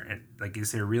in there, and like,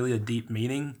 is there really a deep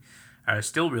meaning? I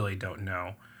still really don't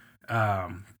know.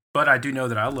 But I do know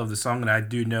that I love the song, and I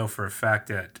do know for a fact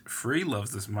that Free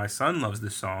loves this. My son loves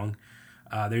this song.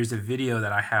 There's a video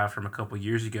that I have from a couple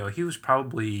years ago. He was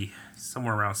probably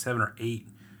somewhere around 7 or 8.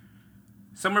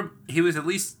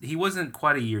 He wasn't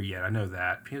quite a year yet. I know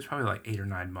that. He was probably like 8 or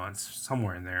 9 months,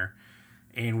 somewhere in there.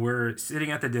 And we're sitting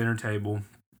at the dinner table,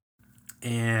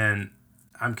 and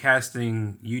I'm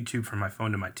casting YouTube from my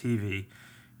phone to my TV,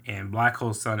 and Black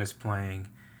Hole Sun is playing.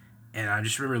 And I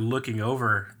just remember looking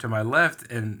over to my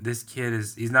left, and this kid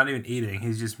he's not even eating.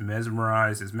 He's just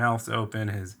mesmerized. His mouth's open.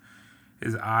 His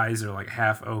eyes are like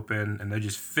half open, and they're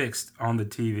just fixed on the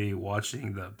TV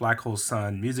watching the Black Hole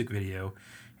Sun music video.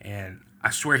 And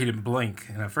I swear he didn't blink.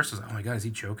 And at first I was like, oh my God, is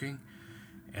he choking?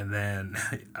 And then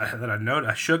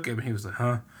I shook him, and he was like,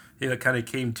 huh? He like kind of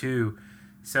came to.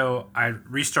 So I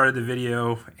restarted the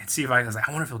video and I was like,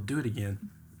 I wonder if he'll do it again.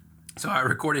 So I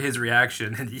recorded his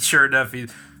reaction, and sure enough,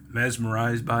 he's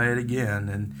mesmerized by it again.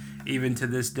 And even to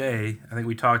this day, I think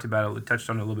we touched on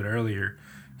it a little bit earlier,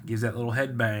 he gives that little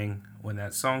head bang when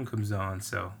that song comes on.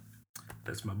 So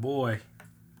that's my boy.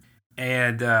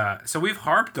 And so I've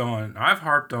harped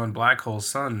on Black Hole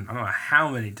Sun, I don't know how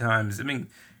many times.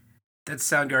 That's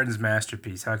Soundgarden's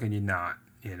masterpiece. How can you not?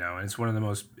 And it's one of the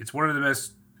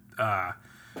most uh,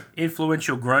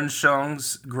 influential grunge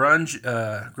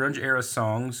era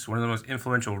songs, one of the most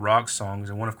influential rock songs,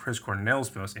 and one of Chris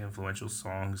Cornell's most influential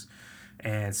songs.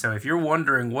 And so if you're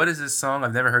wondering, what is this song?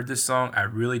 I've never heard this song. I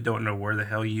really don't know where the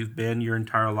hell you've been your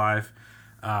entire life.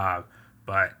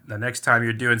 But the next time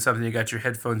you're doing something, you got your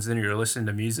headphones in, or you're listening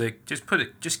to music,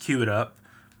 just cue it up,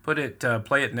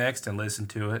 play it next, and listen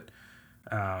to it.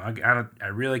 I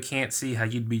really can't see how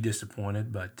you'd be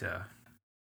disappointed, but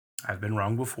I've been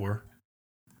wrong before.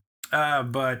 So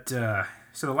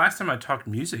the last time I talked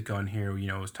music on here,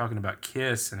 I was talking about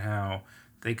Kiss and how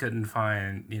they couldn't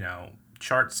find,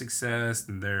 chart success,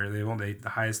 and the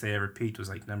highest they ever peaked was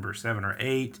like number 7 or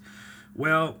 8.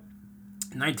 Well,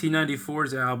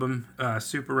 1994's album,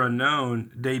 Super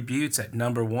Unknown, debuts at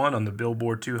number 1 on the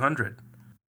Billboard 200.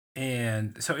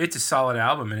 And so it's a solid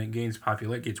album, and it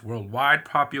gets worldwide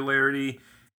popularity.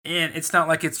 And it's not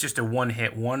like it's just a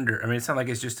one-hit wonder. It's not like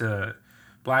it's just a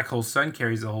Black Hole Sun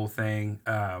carries the whole thing.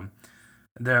 One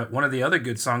of the other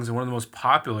good songs, and one of the most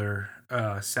popular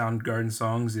Soundgarden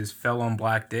songs, is "Fell on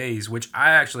Black Days," which I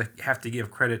actually have to give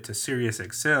credit to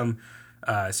SiriusXM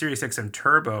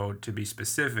Turbo, to be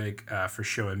specific, for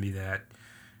showing me that.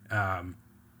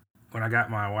 When I got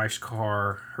my wife's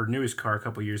car, her newest car, a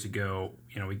couple years ago,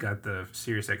 we got the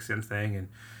SiriusXM thing,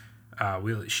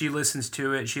 and she listens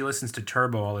to it. She listens to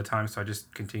Turbo all the time, so I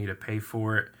just continue to pay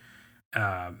for it.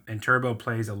 And Turbo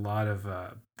plays a lot of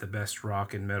the best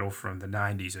rock and metal from the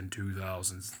 90s and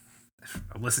 2000s.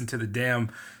 I listen to the damn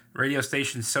radio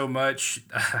station so much,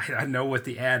 I know what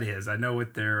the ad is. I know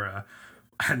what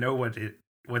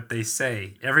they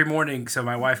say every morning. So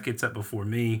my wife gets up before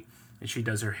me, and she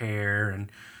does her hair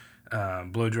and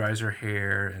blow dries her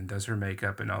hair and does her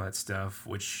makeup and all that stuff.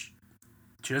 Which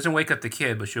she doesn't wake up the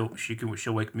kid, but she'll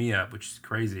wake me up, which is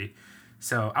crazy.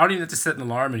 So I don't even have to set an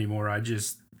alarm anymore. I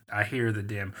hear the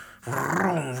damn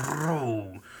vroom,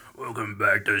 vroom. Welcome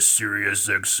back to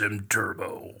SiriusXM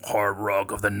Turbo, hard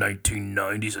rock of the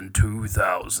 1990s and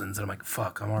 2000s. And I'm like,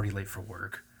 fuck, I'm already late for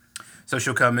work. So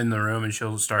she'll come in the room and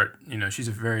she'll start, she's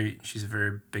a very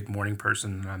big morning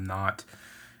person, and I'm not.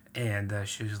 And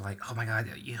she was like, "Oh my God,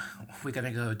 we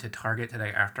gotta go to Target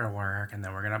today after work, and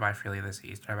then we're gonna buy Freely this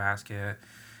Easter basket."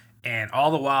 And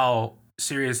all the while,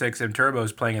 Sirius XM Turbo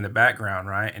is playing in the background,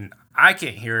 right? And I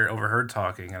can't hear it over her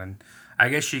talking, and I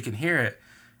guess she can hear it.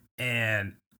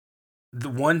 And the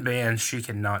one band she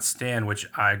cannot stand, which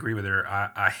I agree with her,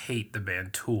 I hate the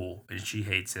band Tool, and she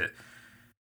hates it.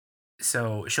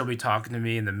 So she'll be talking to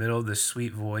me in the middle of this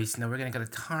sweet voice. No, we're gonna go to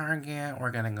Target.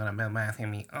 We're gonna go to Matthew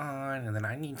Me On, and then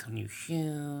I need some new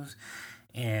shoes.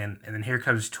 And then here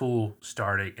comes Tool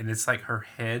starting, and it's like her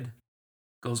head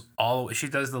goes all the way. She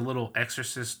does the little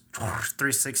Exorcist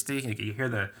 360.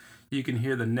 You can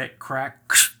hear the neck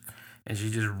crack, and she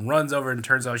just runs over and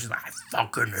turns off. She's like, "I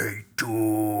fucking hate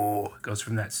Tool." Goes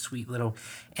from that sweet little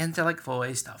angelic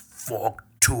voice to "fuck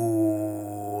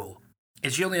Tool."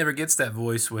 And she only ever gets that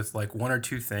voice with like one or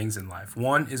two things in life.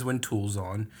 One is when Tool's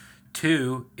on.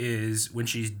 Two is when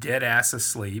she's dead ass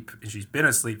asleep, and she's been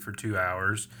asleep for 2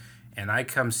 hours, and I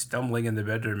come stumbling in the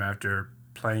bedroom after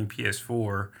playing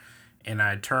PS4, and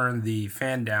I turn the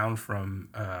fan down from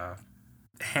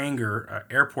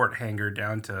airport hangar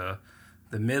down to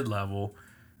the mid level.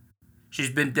 She's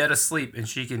been dead asleep, and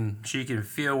she can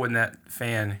feel when that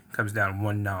fan comes down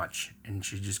one notch, and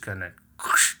she just kind of.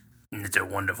 It's a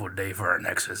wonderful day for an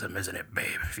exorcism, isn't it,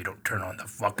 babe? If you don't turn on the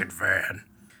fucking fan.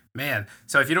 Man,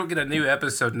 so if you don't get a new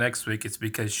episode next week, it's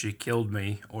because she killed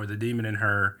me, or the demon in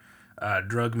her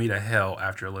drug me to hell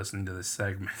after listening to this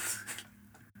segment.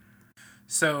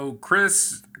 So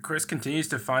Chris continues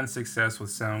to find success with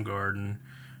Soundgarden,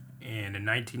 and in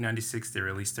 1996 they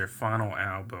released their final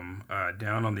album,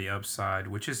 Down on the Upside,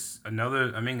 which is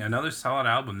another solid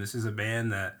album. This is a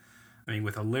band that,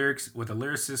 with a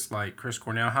lyricist like Chris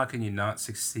Cornell, how can you not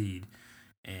succeed?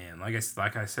 And like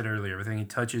I said earlier, everything he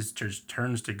touches just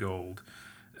turns to gold.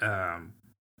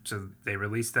 So they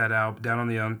released that album,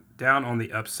 Down on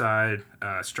the Upside.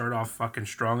 Start off fucking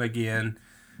strong again.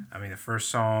 The first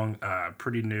song,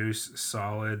 pretty new,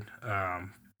 solid.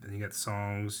 Then you got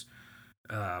songs,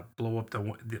 blow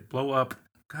up.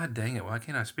 God dang it! Why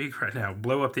can't I speak right now?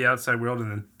 Blow Up the Outside World,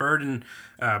 and then Burden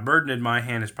in My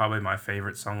Hand is probably my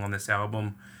favorite song on this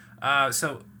album.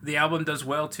 So the album does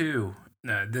well too.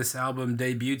 This album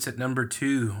debuts at number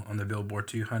 2 on the Billboard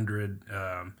 200,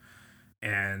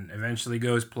 and eventually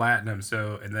goes platinum.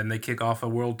 So, and then they kick off a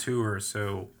world tour.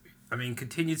 So,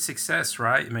 continued success,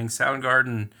 right?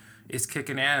 Soundgarden is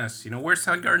kicking ass. Where's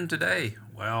Soundgarden today?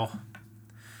 Well,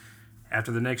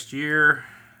 after the next year,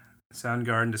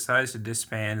 Soundgarden decides to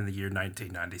disband in the year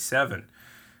 1997.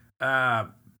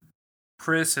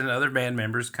 Chris and other band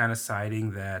members kind of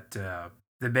citing that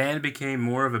the band became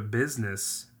more of a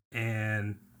business,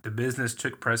 and the business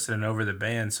took precedent over the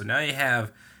band. So now you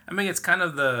have, it's kind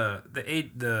of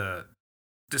the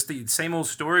same old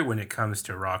story when it comes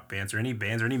to rock bands or any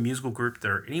musical group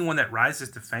or anyone that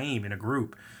rises to fame in a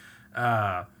group.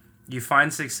 You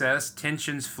find success,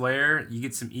 tensions flare, you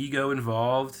get some ego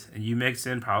involved, and you mix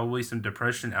in probably some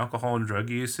depression, alcohol, and drug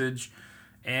usage,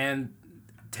 and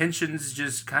tensions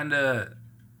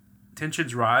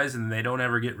rise and they don't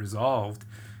ever get resolved.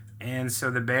 And so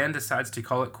the band decides to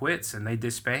call it quits, and they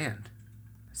disband.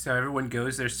 So everyone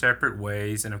goes their separate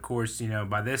ways, and of course,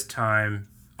 by this time,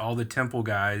 all the Temple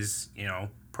guys,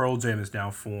 Pearl Jam is now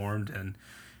formed,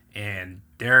 and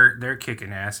they're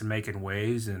kicking ass and making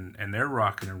waves, and they're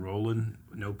rocking and rolling,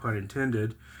 no pun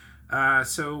intended.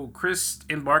 So Chris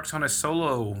embarks on a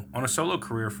solo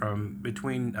career from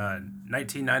between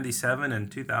 1997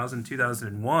 and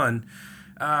 2001.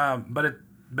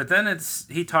 But then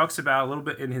he talks about a little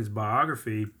bit in his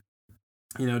biography.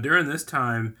 During this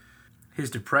time, his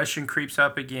depression creeps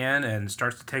up again and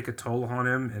starts to take a toll on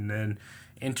him, and then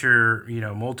enter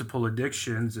multiple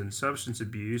addictions and substance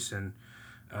abuse. And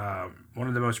one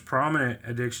of the most prominent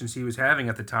addictions he was having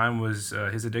at the time was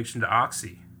his addiction to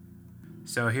Oxy.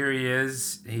 So here he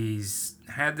is. He's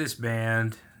had this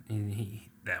band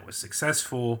that was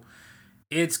successful.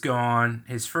 It's gone.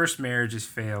 His first marriage is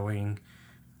failing.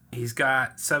 He's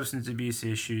got substance abuse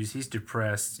issues. He's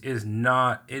depressed. It is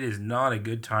not a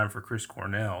good time for Chris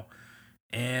Cornell.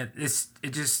 And this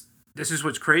is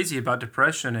what's crazy about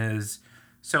depression is,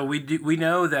 so we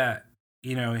know that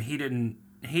he didn't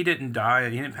die,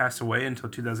 he didn't pass away until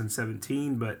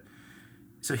 2017, but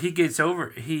so he gets over,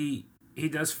 he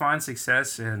does find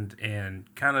success and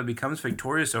kind of becomes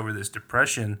victorious over this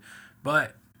depression,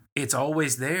 but it's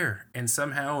always there, and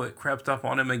somehow it crept up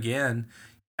on him again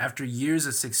after years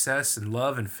of success and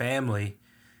love and family,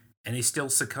 and he still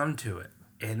succumbed to it.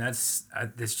 And that's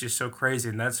just so crazy,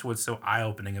 and that's what's so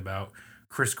eye-opening about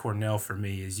Chris Cornell for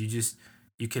me is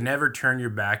you can never turn your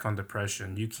back on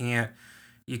depression. You can't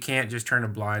you can't just turn a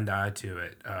blind eye to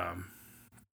it.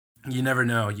 You never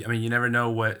know. I mean, you never know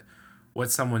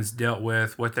what someone's dealt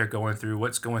with, what they're going through,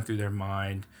 what's going through their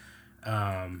mind,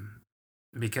 um,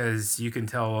 because you can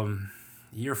tell them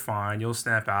you're fine, you'll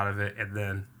snap out of it, and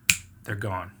then they're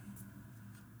gone.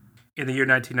 In the year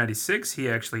 1996, he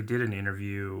actually did an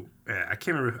interview. I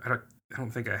can't remember. I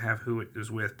don't think I have who it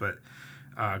was with, but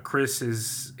Chris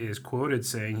is quoted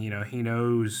saying, he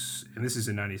knows, and this is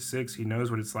in '96. He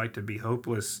knows what it's like to be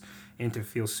hopeless and to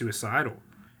feel suicidal.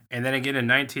 And then again in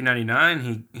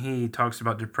 1999, he talks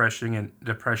about depression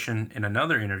in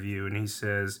another interview, and he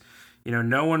says,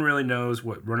 no one really knows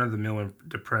what run-of-the-mill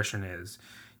depression is.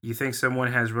 You think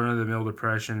someone has run-of-the-mill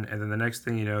depression, and then the next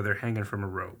thing you know, they're hanging from a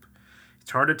rope.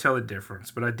 It's hard to tell the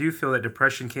difference, but I do feel that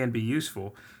depression can be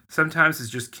useful. Sometimes it's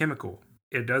just chemical.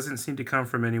 It doesn't seem to come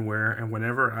from anywhere, and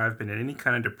whenever I've been in any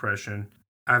kind of depression,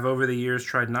 I've over the years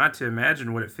tried not to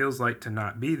imagine what it feels like to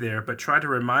not be there, but try to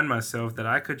remind myself that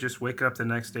I could just wake up the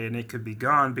next day and it could be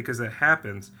gone because that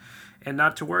happens, and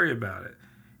not to worry about it.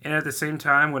 And at the same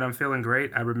time, when I'm feeling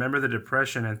great, I remember the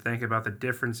depression and think about the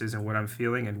differences in what I'm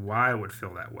feeling and why I would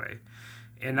feel that way,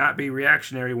 and not be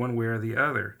reactionary one way or the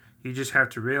other. You just have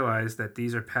to realize that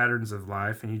these are patterns of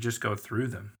life and you just go through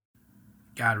them.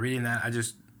 God, reading that, I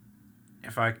just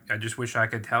wish I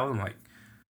could tell him, like,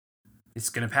 it's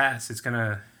going to pass.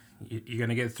 You're going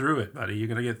to get through it, buddy. You're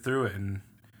going to get through it.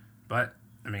 But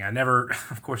I mean,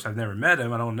 of course, I've never met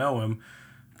him. I don't know him,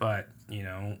 but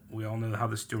we all know how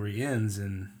the story ends,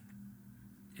 and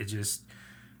it's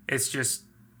just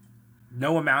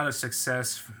no amount of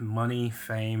success, money,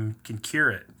 fame can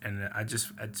cure it. And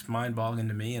it's mind-boggling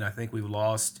to me. And I think we've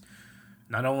lost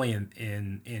not only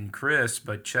in Chris,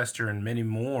 but Chester and many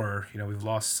more. We've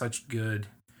lost such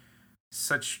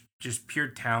just pure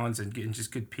talents and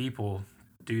just good people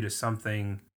due to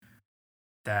something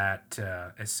that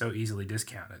is so easily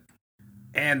discounted.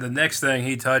 And the next thing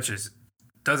he touches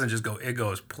doesn't just go, it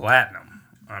goes platinum.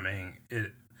 I mean,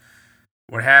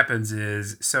 what happens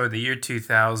is, so in the year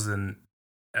 2000,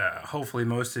 hopefully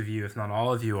most of you, if not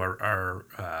all of you, are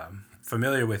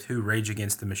familiar with who Rage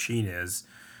Against the Machine is.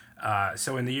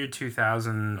 So in the year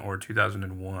 2000 or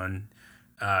 2001,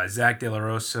 Zach De La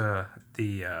Rosa,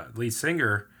 the lead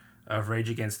singer of Rage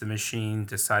Against the Machine,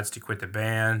 decides to quit the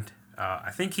band.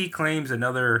 I think he claims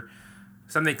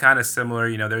something kind of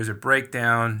similar. There's a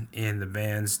breakdown in the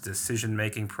band's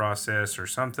decision-making process or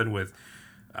something with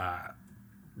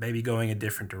maybe going in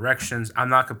different directions. I'm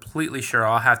not completely sure.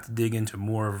 I'll have to dig into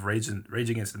more of Rage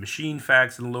Against the Machine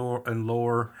facts and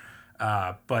lore.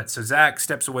 But so Zach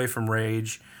steps away from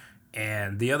Rage,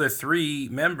 and the other three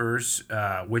members,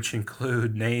 which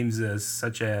include names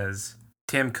such as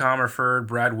Tim Comerford,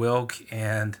 Brad Wilk,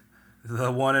 and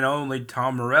the one and only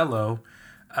Tom Morello,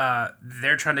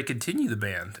 they're trying to continue the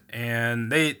band.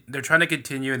 And they're trying to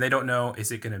continue, and they don't know,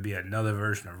 is it going to be another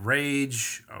version of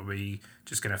Rage? Are we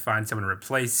just going to find someone to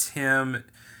replace him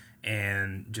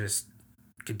and just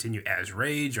continue as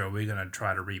Rage? Or are we going to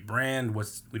try to rebrand?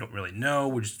 We don't really know.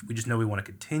 We just know we want to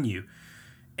continue.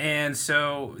 And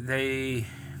so they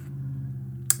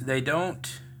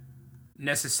don't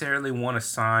necessarily want to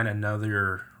sign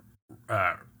another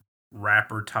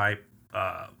rapper type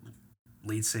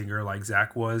lead singer like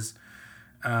Zach was,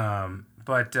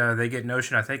 but they get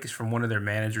notion. I think it's from one of their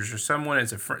managers or someone.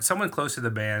 It's someone close to the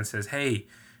band says, "Hey,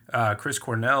 Chris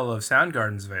Cornell of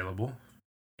Soundgarden's available,"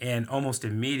 and almost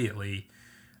immediately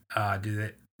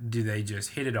do they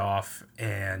just hit it off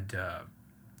and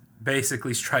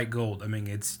basically strike gold. I mean,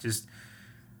 it's just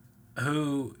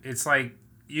it's like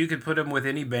you could put him with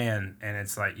any band, and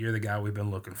it's like, you're the guy we've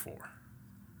been looking for.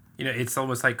 It's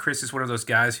almost like Chris is one of those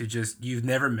guys who you've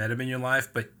never met him in your life,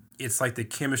 but it's like the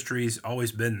chemistry's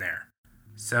always been there.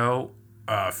 So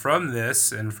from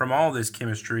this and from all this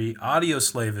chemistry,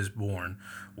 Audioslave is born,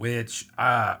 which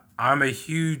I'm a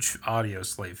huge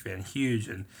Audioslave fan, huge.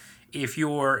 And if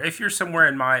you're somewhere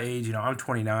in my age, I'm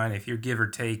 29. If you're give or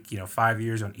take, 5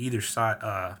 years on either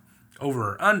side,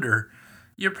 over or under,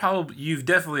 you've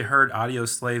definitely heard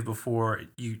Audioslave before.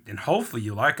 And hopefully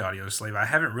you like Audioslave. I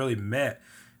haven't really met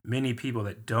many people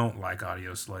that don't like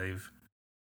Audioslave.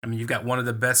 I mean, you've got one of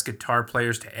the best guitar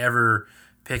players to ever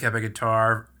pick up a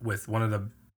guitar with one of the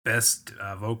best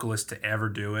vocalists to ever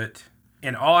do it.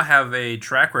 And all have a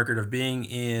track record of being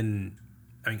in,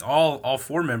 all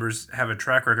four members have a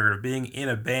track record of being in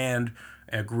a band,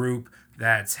 a group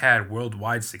that's had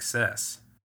worldwide success.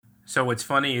 So what's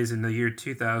funny is in the year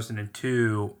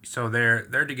 2002, so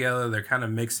they're together, they're kind of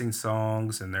mixing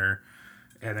songs, and they're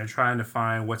trying to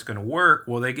find what's going to work.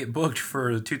 Well, they get booked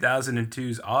for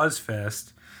 2002's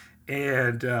Ozfest,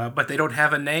 and but they don't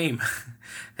have a name.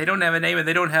 They don't have a name, and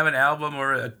they don't have an album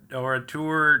or a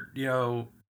tour.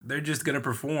 They're just gonna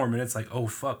perform, and it's like, oh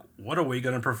fuck, what are we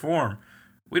gonna perform?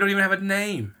 We don't even have a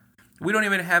name. We don't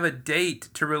even have a date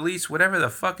to release whatever the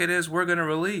fuck it is we're gonna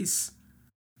release.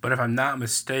 But if I'm not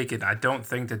mistaken, I don't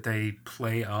think that they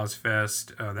play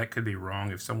Ozfest. That could be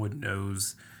wrong. If someone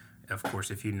knows, of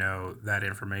course, if you know that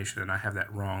information and I have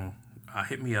that wrong,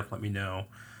 hit me up. Let me know.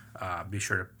 Be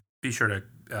sure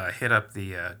to hit up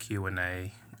the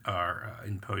Q&A or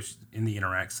in the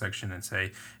interact section and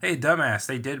say, "Hey, dumbass,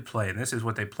 they did play, and this is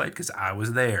what they played because I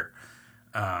was there."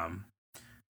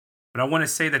 But I want to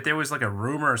say that there was like a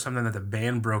rumor or something that the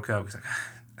band broke up.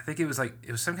 I think it was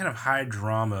some kind of high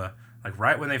drama, like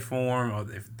right when they form.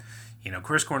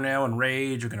 Chris Cornell and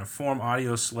Rage are going to form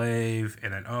Audioslave,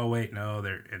 and then, oh wait, no,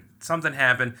 something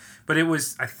happened. But it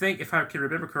was, I think, if I can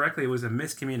remember correctly, it was a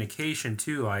miscommunication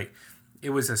too. Like, it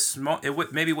was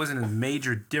maybe wasn't a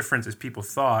major difference as people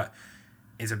thought,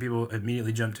 and so people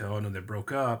immediately jumped to, oh no, they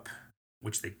broke up,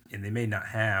 which they may not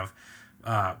have.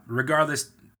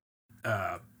 Regardless,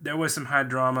 there was some high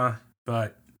drama,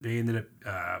 but they ended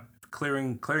up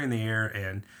clearing the air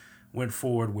and went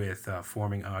forward with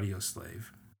forming Audioslave.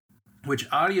 Which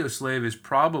Audioslave is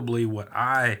probably what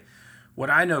I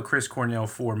know Chris Cornell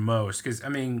for most. Because, I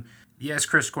mean, yes,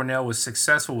 Chris Cornell was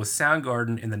successful with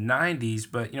Soundgarden in the 90s,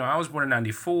 but, I was born in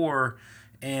 94,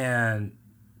 and,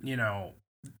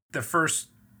 the first,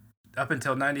 up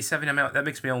until 97, that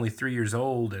makes me only 3 years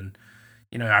old, and,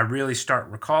 I really start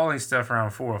recalling stuff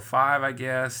around 4 or 5, I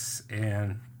guess,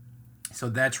 and so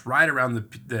that's right around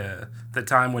the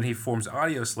time when he forms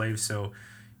Audioslave. So,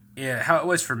 yeah, how it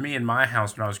was for me in my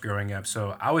house when I was growing up.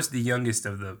 So I was the youngest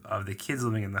of the kids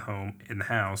living in the home,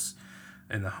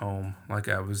 like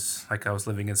I was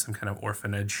living in some kind of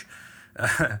orphanage.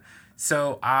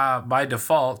 So by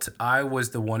default, I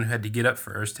was the one who had to get up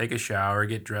first, take a shower,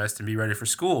 get dressed, and be ready for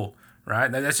school.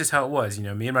 Right? That's just how it was.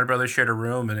 Me and my brother shared a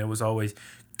room, and it was always,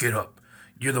 get up.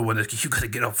 You're the one that you gotta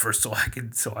get up first, so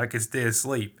I can stay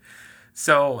asleep.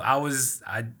 So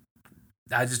I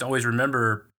just always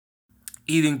remember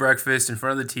eating breakfast in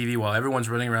front of the TV while everyone's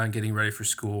running around getting ready for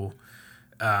school.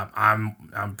 I'm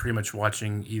pretty much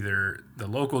watching either the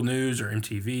local news or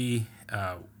MTV,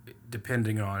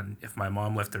 depending on if my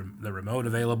mom left the remote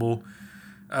available.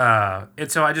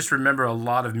 And so I just remember a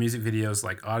lot of music videos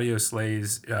like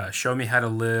Audioslave's Show Me How to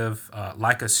Live,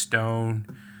 Like a Stone,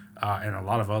 and a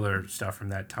lot of other stuff from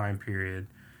that time period.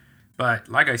 But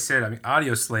like I said, I mean,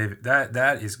 Audioslave,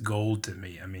 that is gold to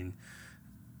me. I mean,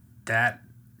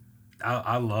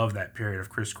 I love that period of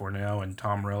Chris Cornell and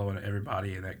Tom Morello and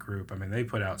everybody in that group. I mean, they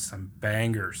put out some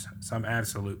bangers, some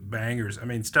absolute bangers. I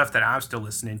mean, stuff that I'm still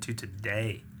listening to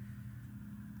today.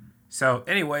 So,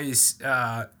 anyways,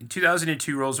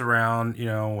 2002 rolls around,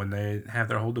 when they have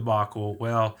their whole debacle.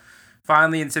 Well,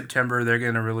 finally in September, they're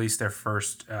going to release their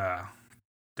first single.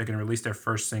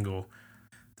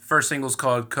 The first single is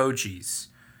called Cochise,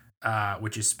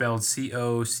 which is spelled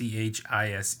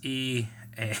Cochise.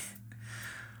 And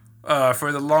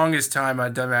for the longest time, my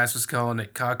dumbass was calling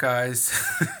it Cockeyes.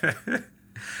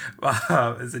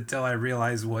 Until I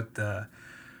realized that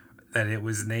it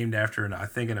was named after, I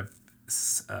think, an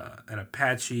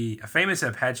famous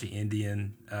Apache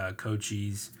Indian,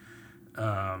 Cochise.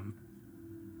 And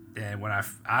when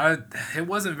it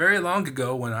wasn't very long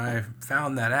ago when I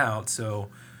found that out, so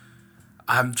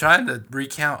I'm trying to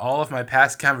recount all of my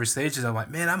past conversations. I'm like,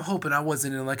 man, I'm hoping I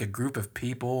wasn't in like a group of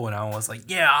people and I was like,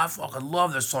 yeah, I fucking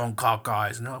love this song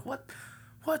Cockeyes. And I'm like,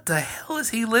 what the hell is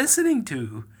he listening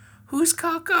to? Who's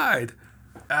Cockeyed?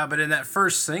 But in that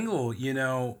first single, you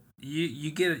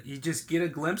just get a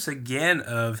glimpse again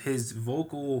of his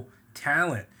vocal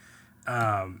talent.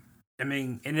 I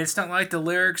mean, and it's not like the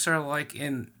lyrics are like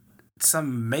in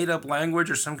some made up language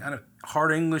or some kind of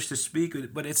hard English to speak,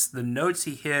 but it's the notes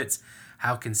he hits,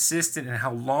 how consistent and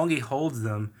how long he holds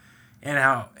them,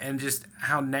 and just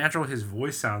how natural his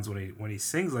voice sounds when he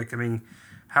sings. Like, I mean,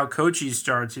 how Cochise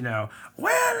starts, well,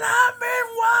 I've been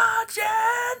watching.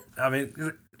 I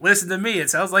mean, listen to me,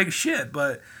 it sounds like shit,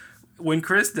 but when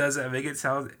Chris does it, I think it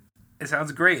sounds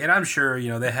great. And I'm sure,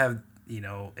 they have,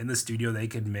 in the studio they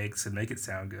could mix and make it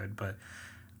sound good, but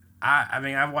I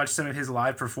mean, I've watched some of his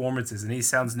live performances and he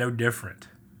sounds no different.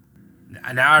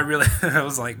 Now I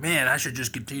was like, man, I should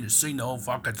just continue to sing the whole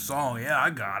fucking song. Yeah, I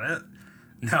got it.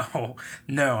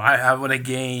 No, I want to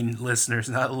gain listeners,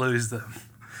 not lose them.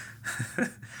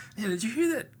 Yeah, did you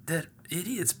hear that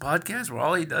idiot's podcast where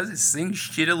all he does is sing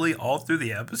shittily all through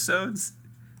the episodes?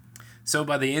 So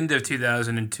by the end of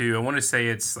 2002, I want to say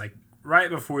it's like right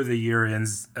before the year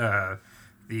ends, the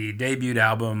debut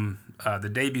album the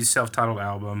debut self-titled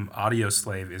album,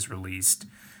 Audioslave, is released.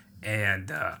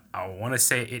 And I want to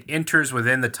say it enters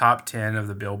within the top 10 of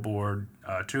the Billboard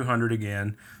 200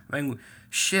 again. I mean,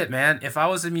 shit, man. If I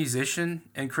was a musician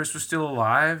and Chris was still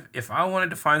alive, if I wanted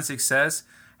to find success,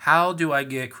 how do I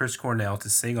get Chris Cornell to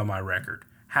sing on my record?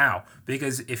 How?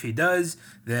 Because if he does,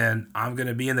 then I'm going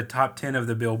to be in the top 10 of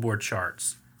the Billboard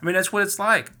charts. I mean, that's what it's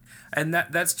like. And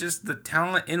that's just the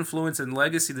talent, influence, and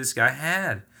legacy this guy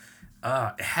had.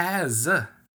 Has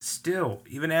still,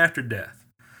 even after death.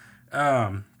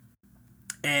 And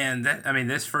that, I mean,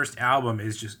 this first album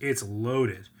is just, it's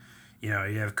loaded. You know,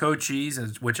 you have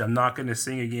Cochise, which I'm not going to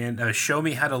sing again. Show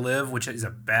Me How to Live, which is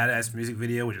a badass music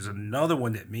video, which is another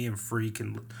one that me and Free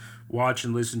can watch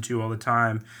and listen to all the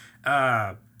time.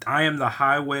 I Am the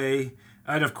Highway.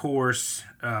 And of course,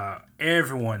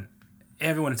 everyone's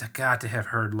got to have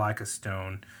heard Like a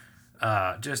Stone.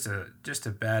 Just a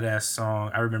badass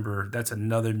song. I remember that's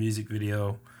another music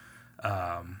video,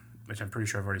 which I'm pretty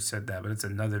sure I've already said that, but it's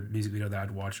another music video that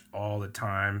I'd watch all the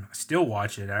time. I still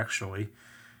watch it, actually.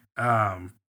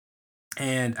 And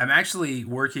I'm actually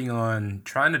working on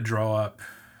trying to draw up,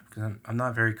 because I'm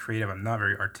not very creative, I'm not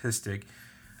very artistic.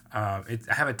 I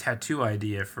have a tattoo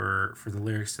idea for the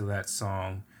lyrics to that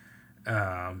song.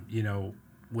 You know,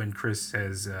 when Chris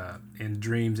says, in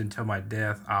dreams until my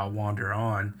death, I'll wander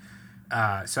on.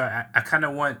 So I kind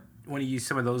of want to use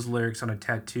some of those lyrics on a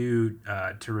tattoo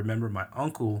to remember my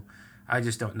uncle. I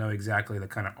just don't know exactly the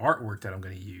kind of artwork that I'm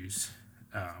going to use,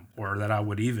 or that I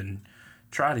would even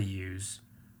try to use.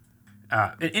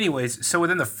 Anyways, so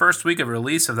within the first week of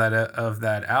release of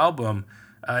that album,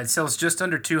 it sells just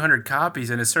under 200 copies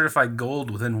and is certified gold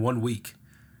within 1 week.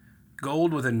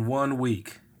 Gold within 1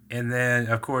 week. And then,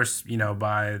 of course, you know,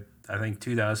 by, I think,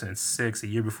 2006, a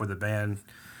year before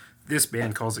this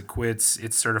band calls it quits,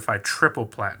 it's certified triple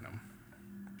platinum.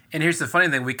 And here's the funny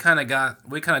thing, we kind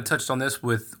of touched on this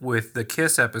with the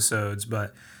Kiss episodes,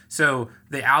 but so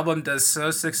the album does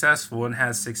so successful and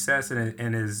has success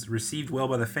and is received well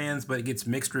by the fans, but it gets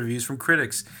mixed reviews from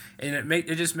critics. And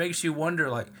it just makes you wonder,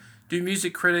 like, do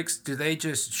music critics, do they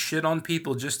just shit on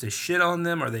people just to shit on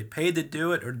them? Are they paid to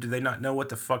do it? Or do they not know what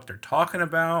the fuck they're talking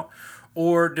about?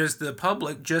 Or does the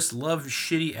public just love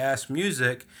shitty ass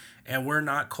music and we're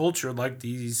not cultured like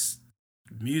these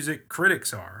music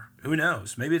critics are? Who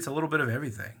knows? Maybe it's a little bit of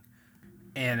everything.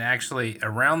 And actually,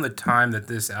 around the time that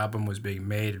this album was being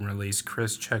made and released,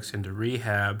 Chris checks into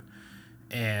rehab,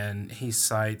 and he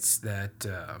cites that,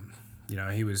 you know,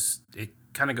 it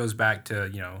kind of goes back to,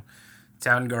 you know,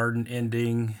 Soundgarden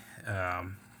ending,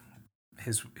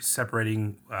 his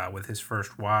separating with his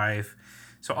first wife.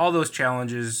 So all those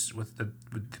challenges with the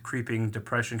creeping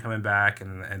depression coming back,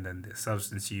 and then the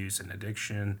substance use and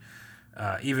addiction,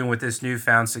 even with this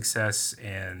newfound success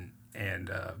and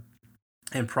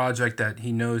project that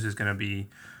he knows is going to be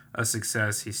a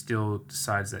success, he still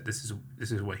decides that this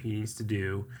is what he needs to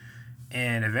do.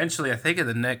 And eventually, I think in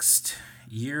the next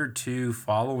year or two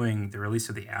following the release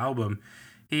of the album,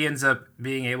 he ends up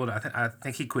being able to, I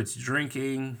think he quits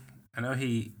drinking. I know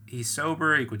he's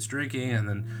sober, he quits drinking, and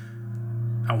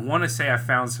then I want to say I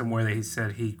found somewhere that he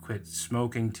said he quit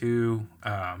smoking too.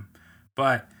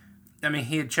 But I mean,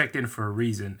 he had checked in for a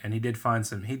reason, and he did find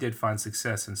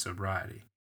success in sobriety.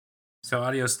 So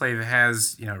Audioslave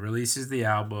has, you know, releases the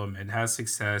album and has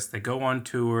success. They go on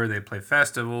tour, they play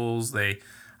festivals. I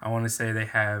want to say they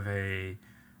have a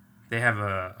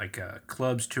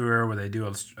clubs tour where they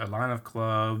do a line of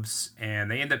clubs, and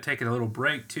they end up taking a little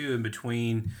break too in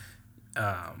between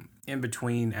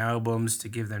albums to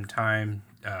give them time,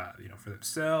 you know, for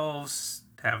themselves,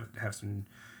 have some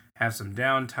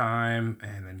downtime,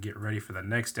 and then get ready for the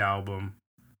next album.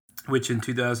 Which in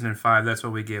 2005, that's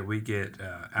what we get. We get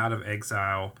Out of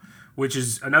Exile, which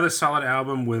is another solid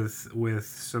album with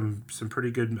some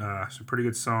pretty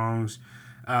good songs.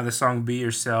 The song Be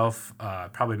Yourself,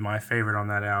 probably my favorite on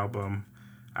that album.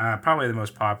 Probably the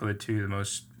most popular too, the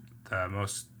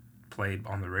most played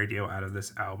on the radio out of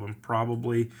this album,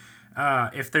 probably.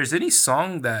 If there's any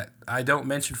song that I don't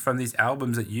mention from these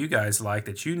albums that you guys like,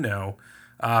 that you know,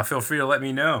 feel free to let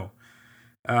me know.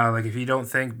 Like if you don't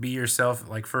think Be Yourself,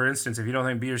 like for instance, if you don't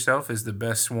think Be Yourself is the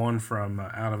best one from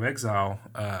Out of Exile,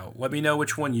 let me know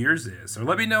which one yours is, or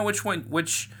let me know which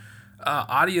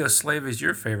Audioslave is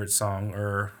your favorite song,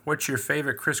 or what your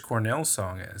favorite Chris Cornell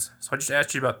song is. So I just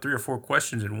asked you about 3 or 4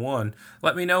 questions in one.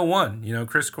 Let me know one, you know,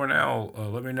 Chris Cornell,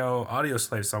 let me know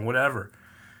Audioslave song, whatever.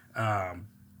 I'd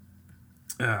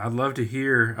love to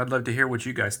hear what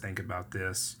you guys think about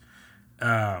this.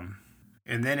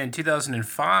 And then in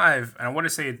 2005, and I want to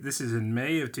say this is in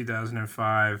May of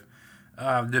 2005,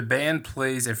 The band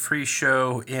plays a free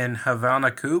show in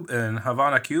Havana,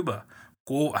 Cuba.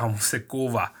 I almost said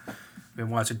Cuba. Been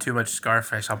watching too much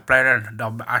Scarface.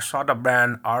 I saw the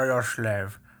band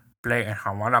Audioslave play in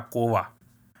Havana, Cuba.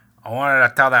 I wanted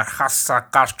to tell that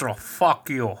Hassa Castro, fuck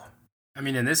you. I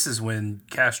mean, and this is when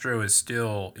Castro is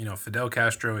still, Fidel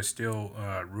Castro is still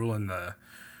ruling the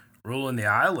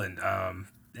island.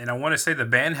 And I want to say the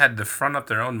band had to front up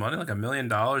their own money, like $1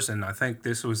 million, and I think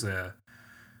this was the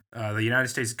United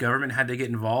States government had to get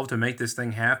involved to make this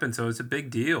thing happen. So it's a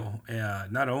big deal.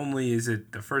 Not only is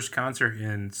it the first concert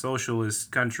in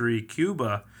socialist country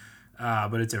Cuba,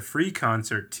 but it's a free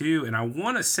concert too. And I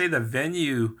want to say the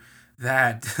venue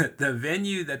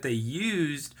that they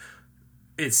used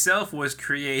itself was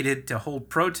created to hold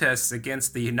protests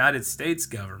against the United States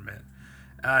government.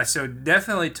 So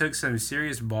definitely took some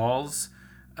serious balls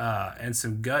and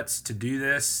some guts to do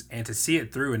this and to see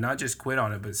it through and not just quit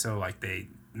on it, but so like they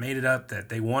made it up that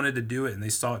they wanted to do it and they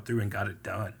saw it through and got it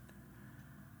done.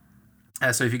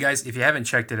 So if you haven't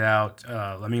checked it out,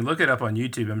 look it up on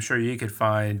YouTube. I'm sure you could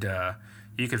find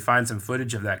some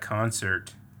footage of that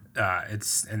concert.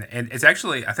 It's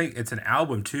actually, I think it's an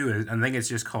album too. I think it's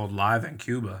just called Live in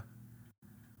Cuba.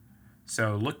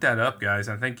 So look that up, guys.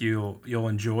 I think you'll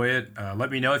enjoy it.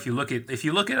 Let me know if you look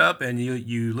it up and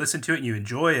you listen to it and you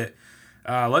enjoy it.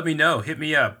 Let me know. Hit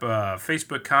me up.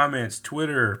 Facebook comments,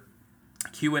 Twitter,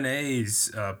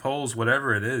 Q&As, polls,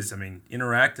 whatever it is. I mean,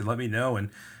 interact and let me know. And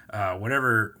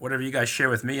whatever you guys share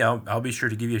with me, I'll be sure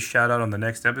to give you a shout out on the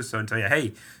next episode and tell you,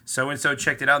 hey, so and so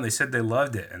checked it out and they said they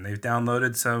loved it and they've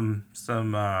downloaded some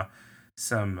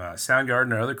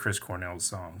Soundgarden or other Chris Cornell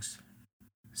songs.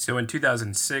 So in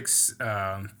 2006,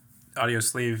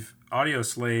 Audioslave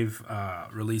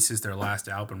releases their last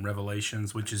album,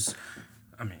 Revelations, which is,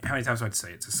 I mean, how many times do I have to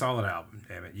say it? It's a solid album,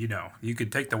 damn it. You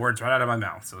could take the words right out of my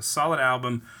mouth. So a solid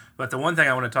album. But the one thing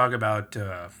I want to talk about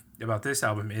this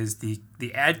album is the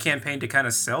ad campaign to kind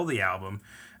of sell the album.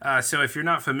 So if you're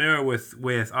not familiar with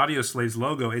Audioslave's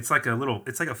logo, it's like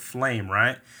a flame,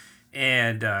 right?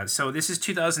 And so this is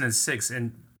 2006,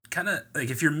 and kind of like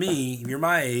if you're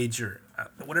my age or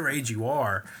whatever age you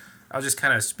are, I'll just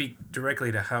kind of speak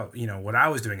directly to how what I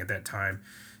was doing at that time.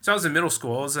 So I was in middle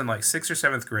school. I was in like 6th or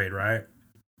 7th grade, right?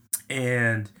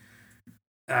 And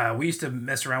we used to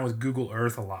mess around with Google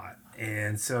Earth a lot.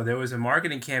 And so there was a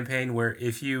marketing campaign where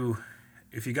if you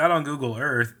got on Google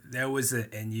Earth,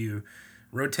 and you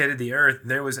rotated the Earth,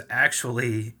 there was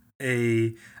actually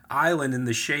a island in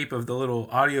the shape of the little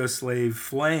Audioslave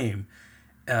flame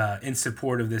in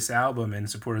support of this album and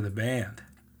support of the band.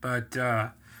 But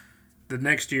the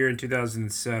next year in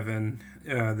 2007,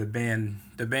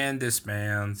 the band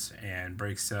disbands and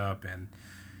breaks up, and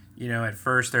at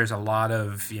first there's a lot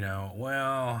of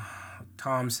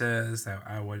Tom says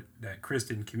that Chris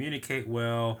didn't communicate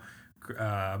well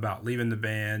about leaving the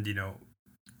band.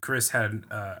 Chris had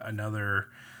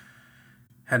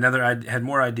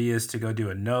more ideas to go do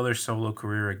another solo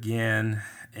career again,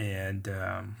 and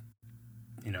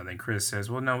then Chris says,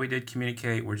 well, no, we did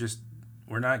communicate.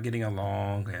 We're not getting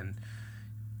along, and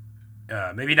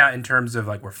maybe not in terms of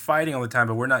like we're fighting all the time,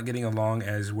 but we're not getting along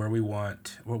as where we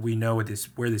know where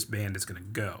this band is going to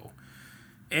go.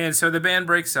 And so the band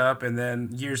breaks up, and then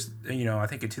I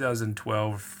think in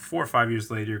 2012, 4 or 5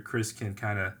 years later, Chris can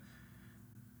kind of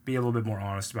be a little bit more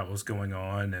honest about what's going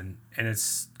on, and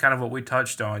it's kind of what we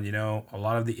touched on, a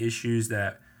lot of the issues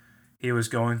that he was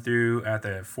going through at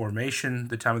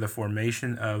the time of the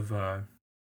formation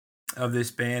of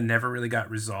this band never really got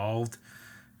resolved.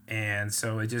 And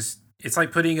so it's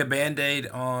like putting a Band-Aid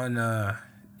on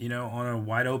on a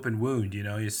wide open wound.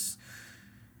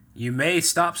 You may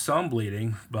stop some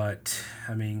bleeding, but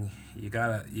I mean you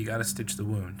gotta stitch the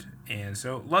wound. And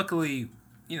so luckily,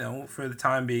 for the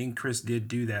time being, Chris did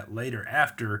do that later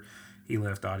after he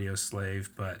left Audioslave,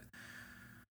 but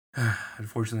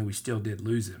unfortunately we still did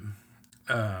lose him.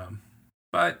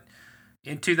 But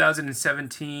in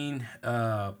 2017,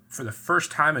 for the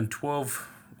first time in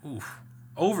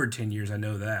over 10 years, I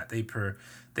know that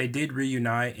they did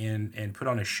reunite and put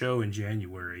on a show in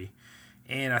January,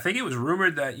 and I think it was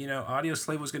rumored that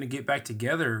Audioslave was going to get back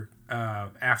together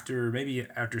after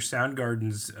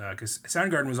Soundgarden's, because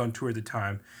Soundgarden was on tour at the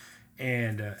time,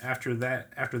 and after that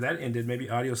ended, maybe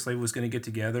Audioslave was going to get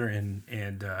together and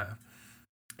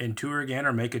tour again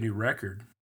or make a new record.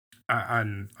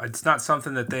 It's not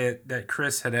something that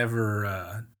Chris had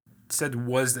ever said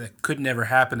that could never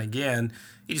happen again.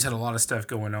 He just had a lot of stuff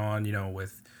going on,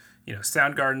 with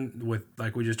Soundgarden, with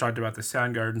like we just talked about the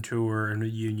Soundgarden tour and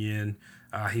reunion.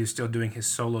 He was still doing his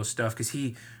solo stuff because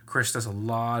Chris does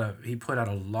he put out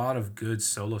a lot of good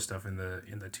solo stuff in the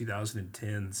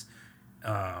 2010s,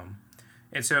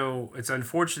 And so it's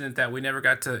unfortunate that we never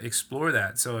got to explore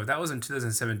that. So if that was in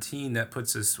 2017, that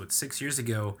puts us 6 years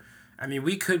ago. I mean,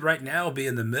 we could right now be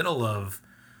in the middle of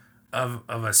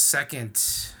a second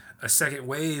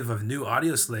wave of new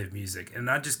Audioslave music, and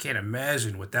I just can't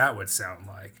imagine what that would sound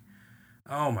like.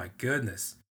 Oh my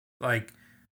goodness! Like,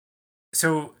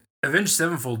 so Avenged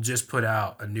Sevenfold just putting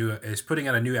out a new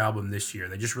album this year.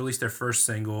 They just released their first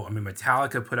single. I mean,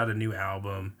 Metallica put out a new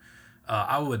album.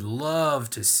 I would love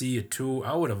to see a tour.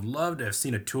 I would have loved to have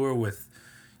seen a tour with,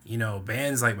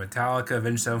 bands like Metallica,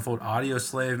 Avenged Sevenfold,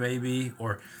 Audioslave, maybe,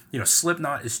 or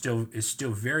Slipknot is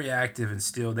still very active, and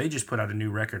still they just put out a new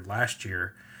record last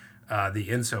year, The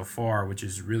End So Far, which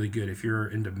is really good. If you're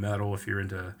into metal, if you're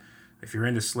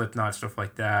into Slipknot, stuff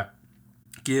like that,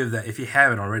 give that, if you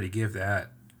haven't already, give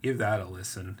that a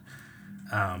listen.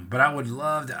 But I would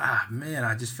love to. Man,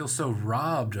 I just feel so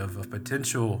robbed of a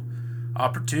potential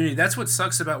opportunity. That's what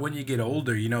sucks about when you get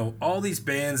older. All these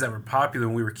bands that were popular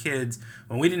when we were kids,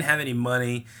 when we didn't have any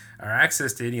money or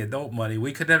access to any adult money,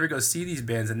 we could never go see these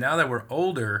bands. And now that we're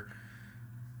older,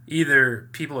 either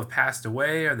people have passed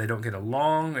away or they don't get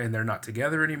along and they're not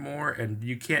together anymore, and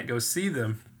you can't go see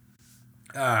them.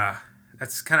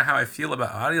 That's kind of how I feel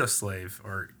about Audioslave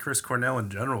or Chris Cornell in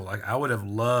general. Like, I would have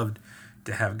loved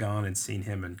to have gone and seen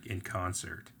him in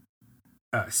concert.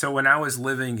 So when I was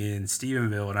living in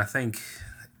Stephenville, and I think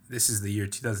this is the year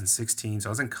 2016, so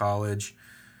I was in college.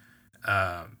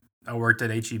 I worked at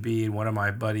HEB, and one of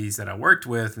my buddies that I worked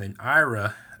with, named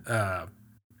Ira,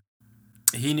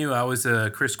 he knew I was a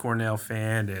Chris Cornell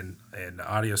fan and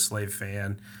Audioslave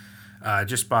fan,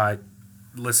 just by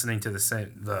listening to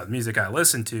the music I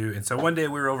listened to. And so one day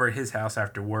we were over at his house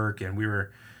after work, and we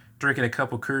were drinking a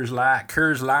couple Coors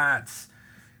Lights,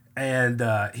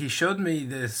 and he showed me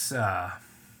this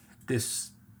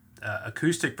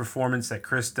acoustic performance that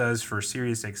Chris does for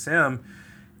Sirius XM,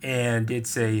 and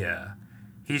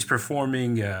he's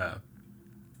performing a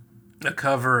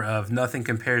cover of "Nothing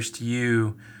Compares to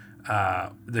You,"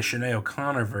 the Sinead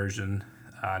O'Connor version,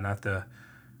 not the.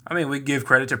 I mean, we give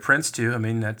credit to Prince too. I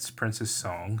mean, that's Prince's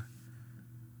song,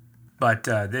 but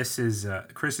this is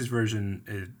Chris's version.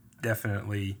 It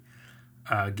definitely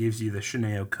gives you the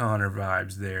Sinead O'Connor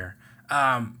vibes there.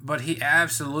 But he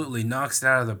absolutely knocks it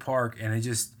out of the park, and it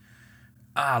just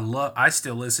I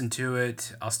still listen to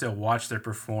it. I'll still watch their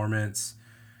performance.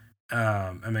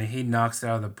 I mean, he knocks it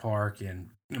out of the park,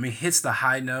 and I mean, hits the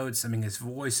high notes. I mean, his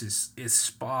voice is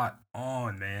spot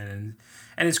on, man,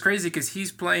 and it's crazy because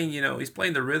he's playing, he's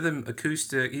playing the rhythm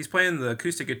acoustic. He's playing the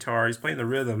acoustic guitar. He's playing the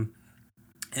rhythm,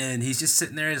 and he's just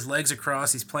sitting there, his legs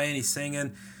across. He's playing, he's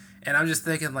singing, and I'm just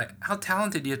thinking, like, how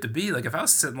talented do you have to be? Like, if I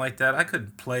was sitting like that, I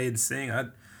couldn't play and sing.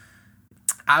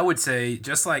 I would say,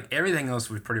 just like everything else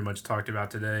we've pretty much talked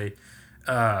about today,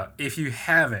 if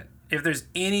there's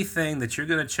anything that you're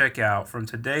going to check out from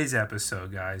today's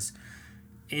episode, guys,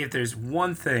 if there's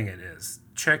one thing it is,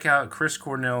 check out Chris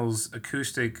Cornell's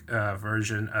acoustic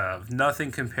version of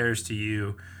 "Nothing Compares to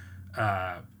You"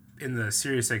 in the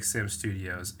SiriusXM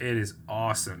studios. It is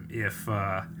awesome.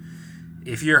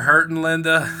 If you're hurting,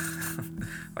 Linda,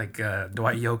 like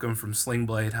Dwight Yoakam from Sling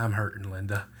Blade, I'm hurting,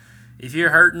 Linda. If you're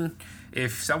hurting,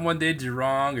 if someone did you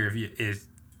wrong, or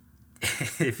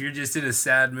if you're just in a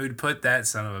sad mood, put that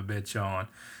son of a bitch on.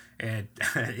 And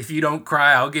if you don't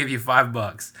cry, I'll give you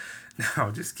 $5.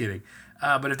 No, just kidding.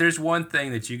 But if there's one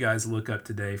thing that you guys look up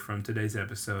today from today's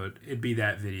episode, it'd be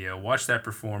that video. Watch that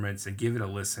performance and give it a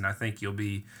listen. I think you'll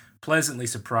be pleasantly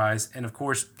surprised. And of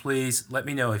course, please let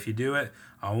me know if you do it.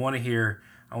 I want to hear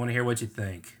what you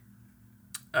think.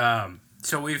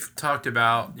 So we've talked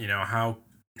about how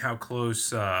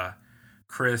close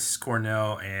Chris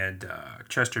Cornell and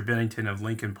Chester Bennington of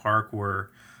Linkin Park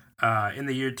were in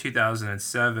the year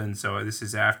 2007. So this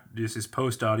is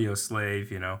post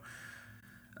Audioslave.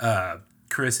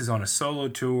 Chris is on a solo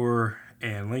tour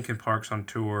and Linkin Park's on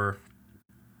tour.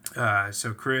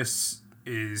 So Chris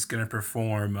is going to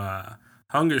perform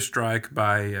 "Hunger Strike"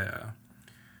 by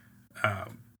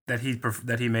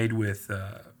that he made with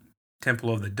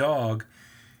Temple of the Dog.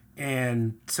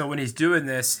 And so when he's doing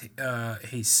this,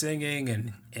 he's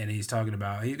singing and he's talking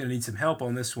about he's going to need some help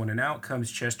on this one. And out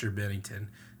comes Chester Bennington.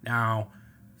 Now,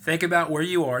 think about where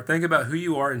you are. Think about who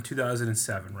you are in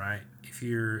 2007, right? If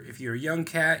you're a young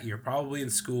cat, you're probably in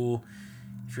school.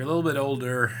 If you're a little bit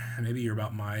older, maybe you're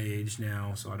about my age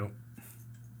now. So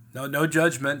no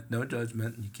judgment.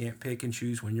 You can't pick and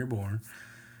choose when you're born.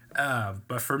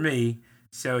 But for me,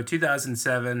 so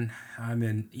 2007, I'm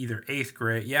in either 8th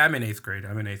grade. Yeah, I'm in 8th grade.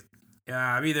 I'm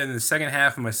either in the second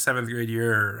half of my 7th grade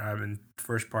year or I'm in the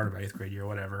first part of my 8th grade year,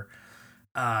 whatever.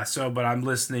 But I'm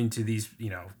listening to these,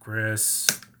 Chris,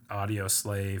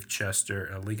 Audioslave,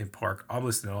 Chester, Linkin Park. I'm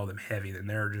listening to all of them heavy. Then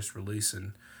they're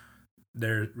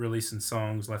releasing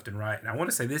songs left and right. And I want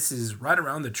to say this is right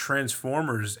around the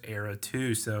Transformers era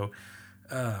too. So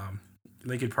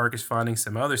Linkin Park is finding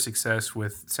some other success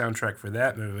with soundtrack for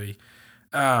that movie.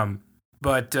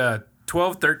 But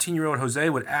 12, 13-year-old Jose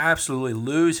would absolutely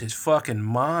lose his fucking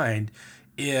mind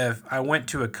if I went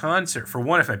to a concert. For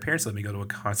one, if my parents let me go to a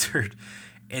concert.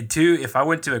 And two, if I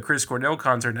went to a Chris Cornell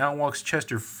concert and out walks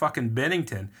Chester fucking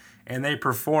Bennington and they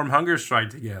perform Hunger Strike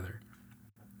together.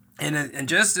 And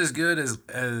just as good as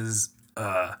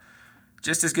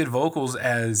just as good vocals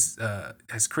as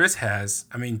Chris has.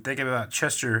 I mean, thinking about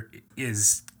Chester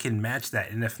can match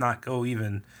that, and if not, go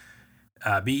even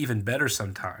be even better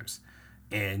sometimes.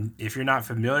 And if you're not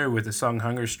familiar with the song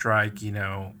Hunger Strike, you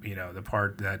know the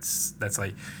part that's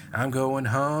like I'm going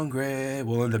hungry.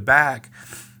 Well, in the back,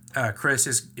 Chris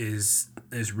is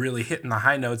really hitting the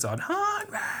high notes on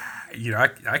hungry.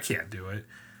 I can't do it.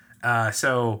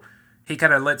 So he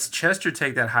kind of lets Chester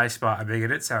take that high spot. I mean,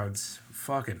 and it sounds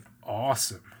fucking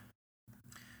awesome.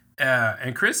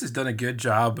 And Chris has done a good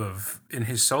job in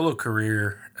his solo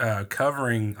career,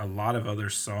 covering a lot of other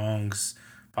songs,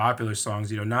 popular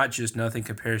songs. Not just Nothing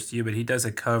Compares to You, but he does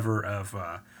a cover of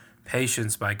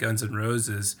 "Patience" by Guns N'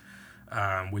 Roses,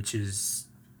 which is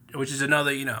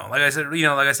another. Like I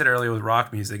said earlier with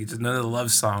rock music, it's another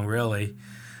love song, really.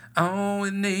 All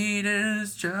we need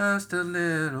is just a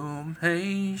little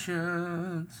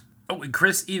patience. Oh, and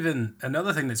Chris, even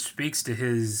another thing that speaks to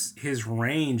his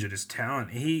range and his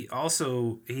talent, he's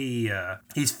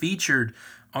featured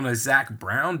on a Zac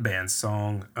Brown Band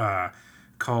song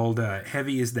called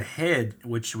 "Heavy Is the Head,"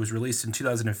 which was released in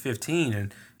 2015.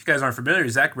 And if you guys aren't familiar,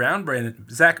 Zac Brown Band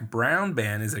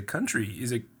is a country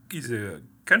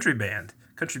band,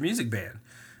 country music band,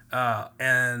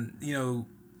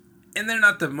 and they're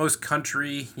not the most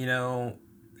country,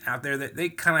 out there. They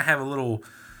kind of have a little,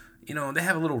 they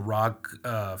have a little rock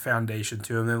foundation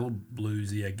to them. They're a little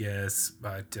bluesy, I guess.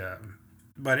 But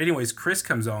anyways, Chris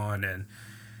comes on, and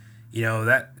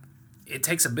that it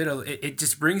takes a bit of it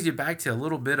just brings you back to a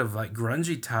little bit of like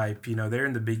grungy type. There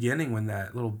in the beginning when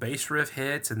that little bass riff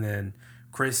hits, and then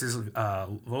Chris's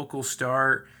vocals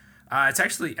start.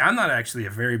 I'm not actually a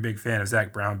very big fan of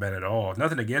Zac Brown Band at all.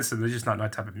 Nothing against them. They're just not my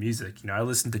type of music. I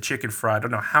listened to Chicken Fry I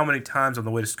don't know how many times on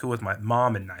the way to school with my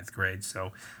mom in 9th grade.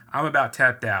 So I'm about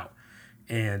tapped out.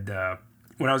 And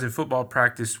when I was in football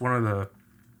practice, one of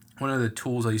the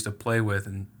tools I used to play with,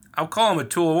 and I'll call him a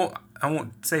tool. I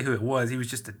won't say who it was. He was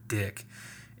just a dick.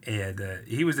 And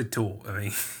he was a tool. I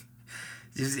mean,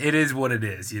 it is what it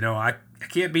is. I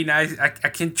can't be nice. I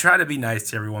can try to be nice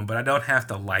to everyone, but I don't have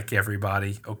to like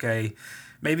everybody, okay?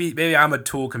 Maybe I'm a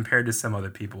tool compared to some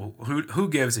other people. Who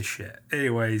gives a shit?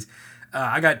 Anyways,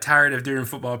 I got tired of during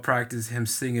football practice him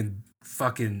singing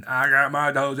fucking "I got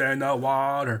my toes in the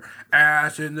water,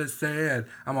 ass in the sand."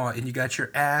 And you got your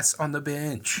ass on the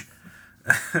bench.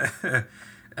 So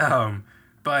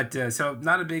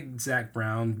not a big Zac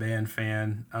Brown Band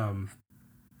fan. I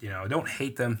don't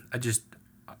hate them.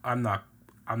 I'm not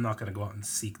going to go out and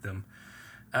seek them.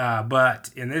 But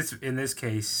in this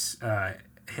case,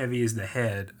 "Heavy Is the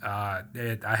Head," I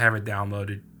have it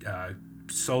downloaded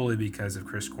solely because of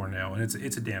Chris Cornell, and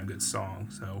it's a damn good song.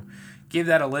 So give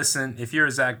that a listen. If you're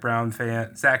a Zac Brown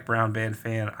Band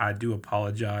fan, I do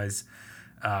apologize.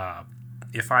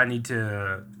 If I need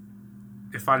to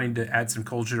add some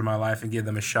culture to my life and give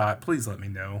them a shot, please let me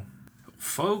know.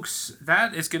 Folks,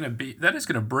 that is going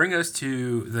to bring us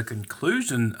to the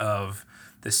conclusion of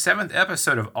the 7th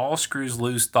episode of All Screws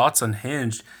Loose Thoughts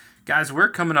Unhinged. Guys, we're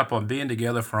coming up on being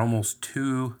together for almost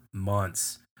 2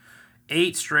 months.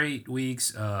 8 straight weeks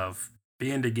of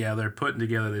being together, putting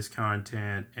together this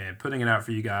content and putting it out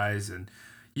for you guys, and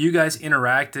you guys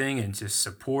interacting and just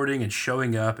supporting and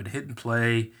showing up and hitting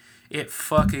play. It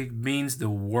fucking means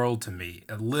the world to me.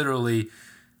 Literally,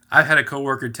 I've had a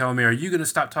coworker tell me, "Are you going to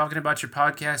stop talking about your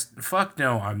podcast?" Fuck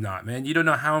no, I'm not, man. You don't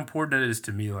know how important it is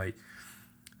to me. Like,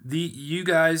 you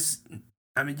guys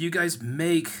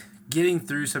make getting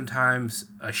through sometimes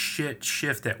a shit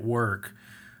shift at work.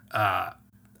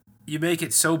 You make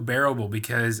it so bearable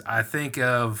because I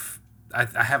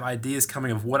have ideas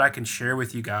coming of what I can share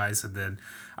with you guys, and then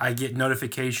I get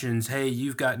notifications, "Hey,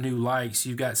 you've got new likes,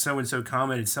 you've got so-and-so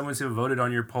commented, so-and-so voted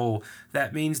on your poll."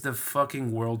 That means the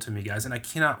fucking world to me, guys, and I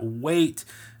cannot wait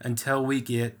until we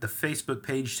get the Facebook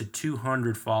page to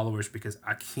 200 followers because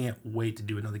I can't wait to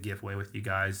do another giveaway with you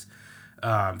guys.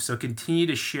 So continue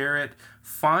to share it.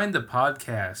 Find the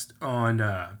podcast on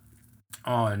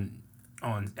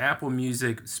Apple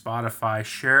Music, Spotify.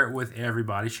 Share it with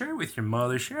everybody. Share it with your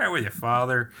mother. Share it with your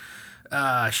father.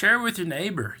 share it with your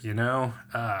neighbor,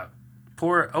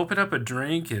 open up a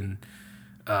drink and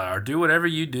or do whatever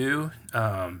you do,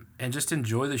 and just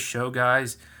enjoy the show,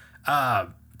 guys.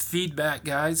 Feedback,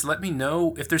 guys. Let me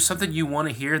know if there's something you want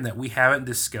to hear and that we haven't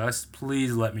discussed.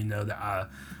 Please let me know. That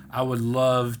I would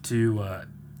love to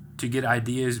get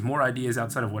more ideas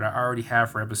outside of what I already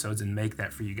have for episodes, and make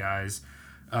that for you guys.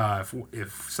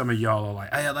 If some of y'all are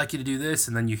like, hey, I'd like you to do this,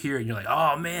 and then you hear it and you're like,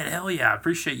 oh man, hell yeah, I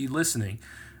appreciate you listening.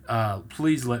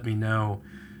 Please let me know.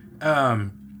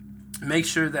 Make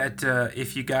sure that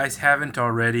if you guys haven't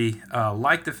already,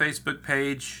 like the Facebook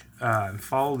page,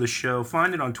 follow the show.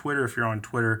 Find it on Twitter if you're on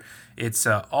Twitter. It's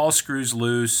All Screws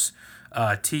Loose,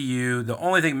 TU. The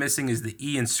only thing missing is the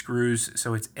E in screws,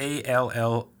 so it's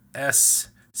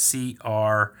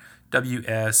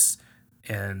ALLSCRWS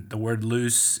and the word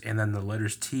loose, and then the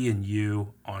letters T and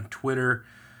U on Twitter.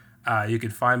 You can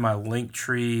find my link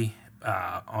tree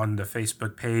on the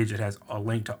Facebook page. It has a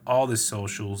link to all the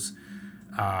socials.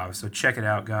 So check it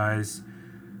out, guys.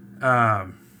 I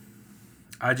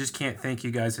just can't thank you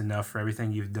guys enough for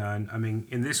everything you've done. I mean,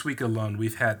 in this week alone,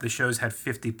 the show's had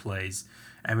 50 plays.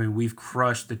 I mean, we've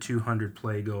crushed the 200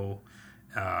 play goal.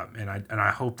 And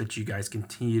I hope that you guys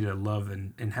continue to love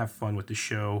and have fun with the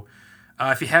show.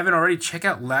 If you haven't already, check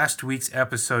out last week's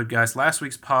episode, guys. Last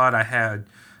week's pod, I had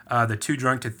the Too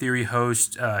Drunk to Theory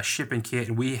host, Ship and Kit,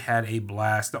 and we had a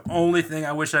blast. The only thing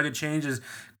I wish I could change is,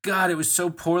 God, it was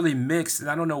so poorly mixed, and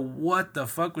I don't know what the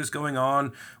fuck was going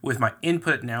on with my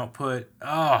input and output.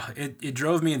 Oh, it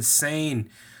drove me insane.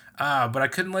 But I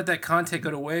couldn't let that content go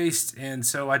to waste, and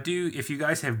so if you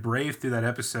guys have braved through that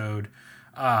episode,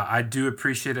 I do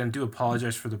appreciate it and do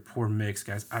apologize for the poor mix,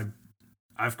 guys.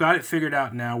 I've got it figured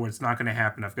out now where it's not going to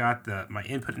happen. I've got my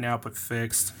input and output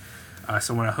fixed.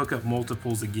 So when I hook up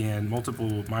multiple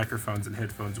microphones and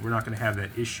headphones, we're not going to have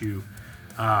that issue.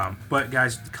 But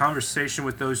guys, the conversation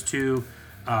with those two,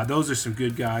 those are some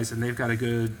good guys, and they've got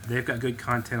good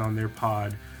content on their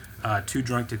pod. Too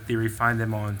Drunk to Theory. Find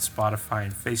them on Spotify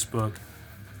and Facebook.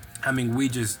 I mean, we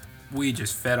just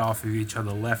fed off of each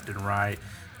other left and right,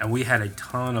 and we had a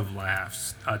ton of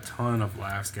laughs,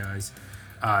 guys.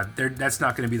 That's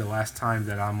not going to be the last time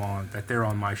that they're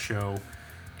on my show,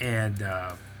 and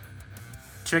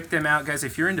check them out, guys.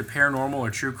 If you're into paranormal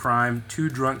or true crime, Too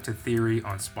Drunk to Theory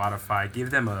on Spotify. Give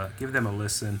them a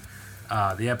listen.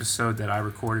 The episode that I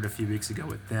recorded a few weeks ago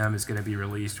with them is going to be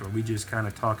released, where we just kind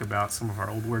of talk about some of our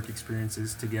old work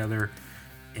experiences together,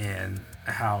 and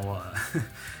how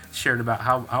shared about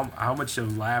how much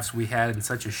of laughs we had in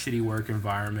such a shitty work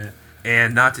environment.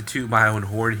 And not to toot my own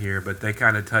horn here, but they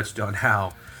kind of touched on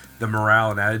how the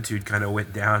morale and attitude kind of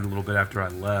went down a little bit after I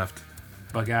left.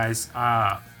 But guys,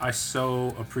 I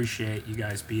so appreciate you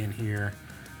guys being here.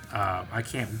 I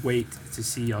can't wait to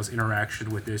see y'all's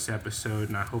interaction with this episode,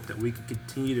 and I hope that we can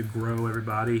continue to grow,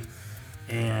 everybody.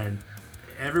 And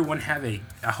I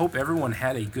hope everyone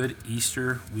had a good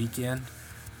Easter weekend.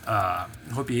 I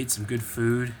hope you ate some good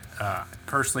food.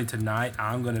 Personally, tonight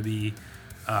I'm going to be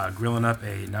grilling up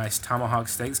a nice tomahawk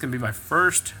steak. It's going to be my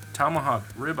first tomahawk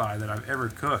ribeye that I've ever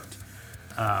cooked.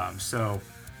 So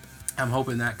I'm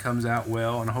hoping that comes out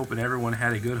well, and I'm hoping everyone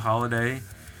had a good holiday,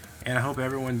 and I hope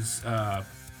everyone's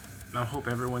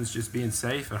just being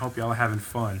safe. I hope y'all are having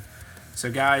fun.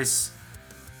 So guys,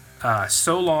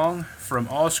 so long from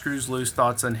All Screws Loose,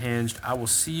 Thoughts Unhinged. I will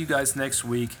see you guys next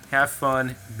week. Have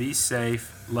fun. Be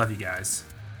safe. Love you guys.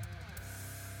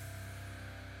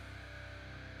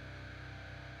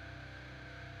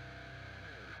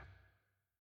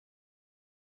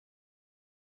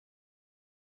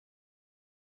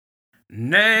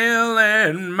 Nail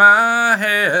in my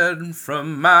head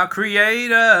from my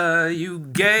creator, you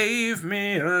gave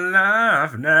me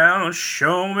life, now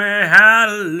show me how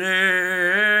to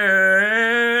live.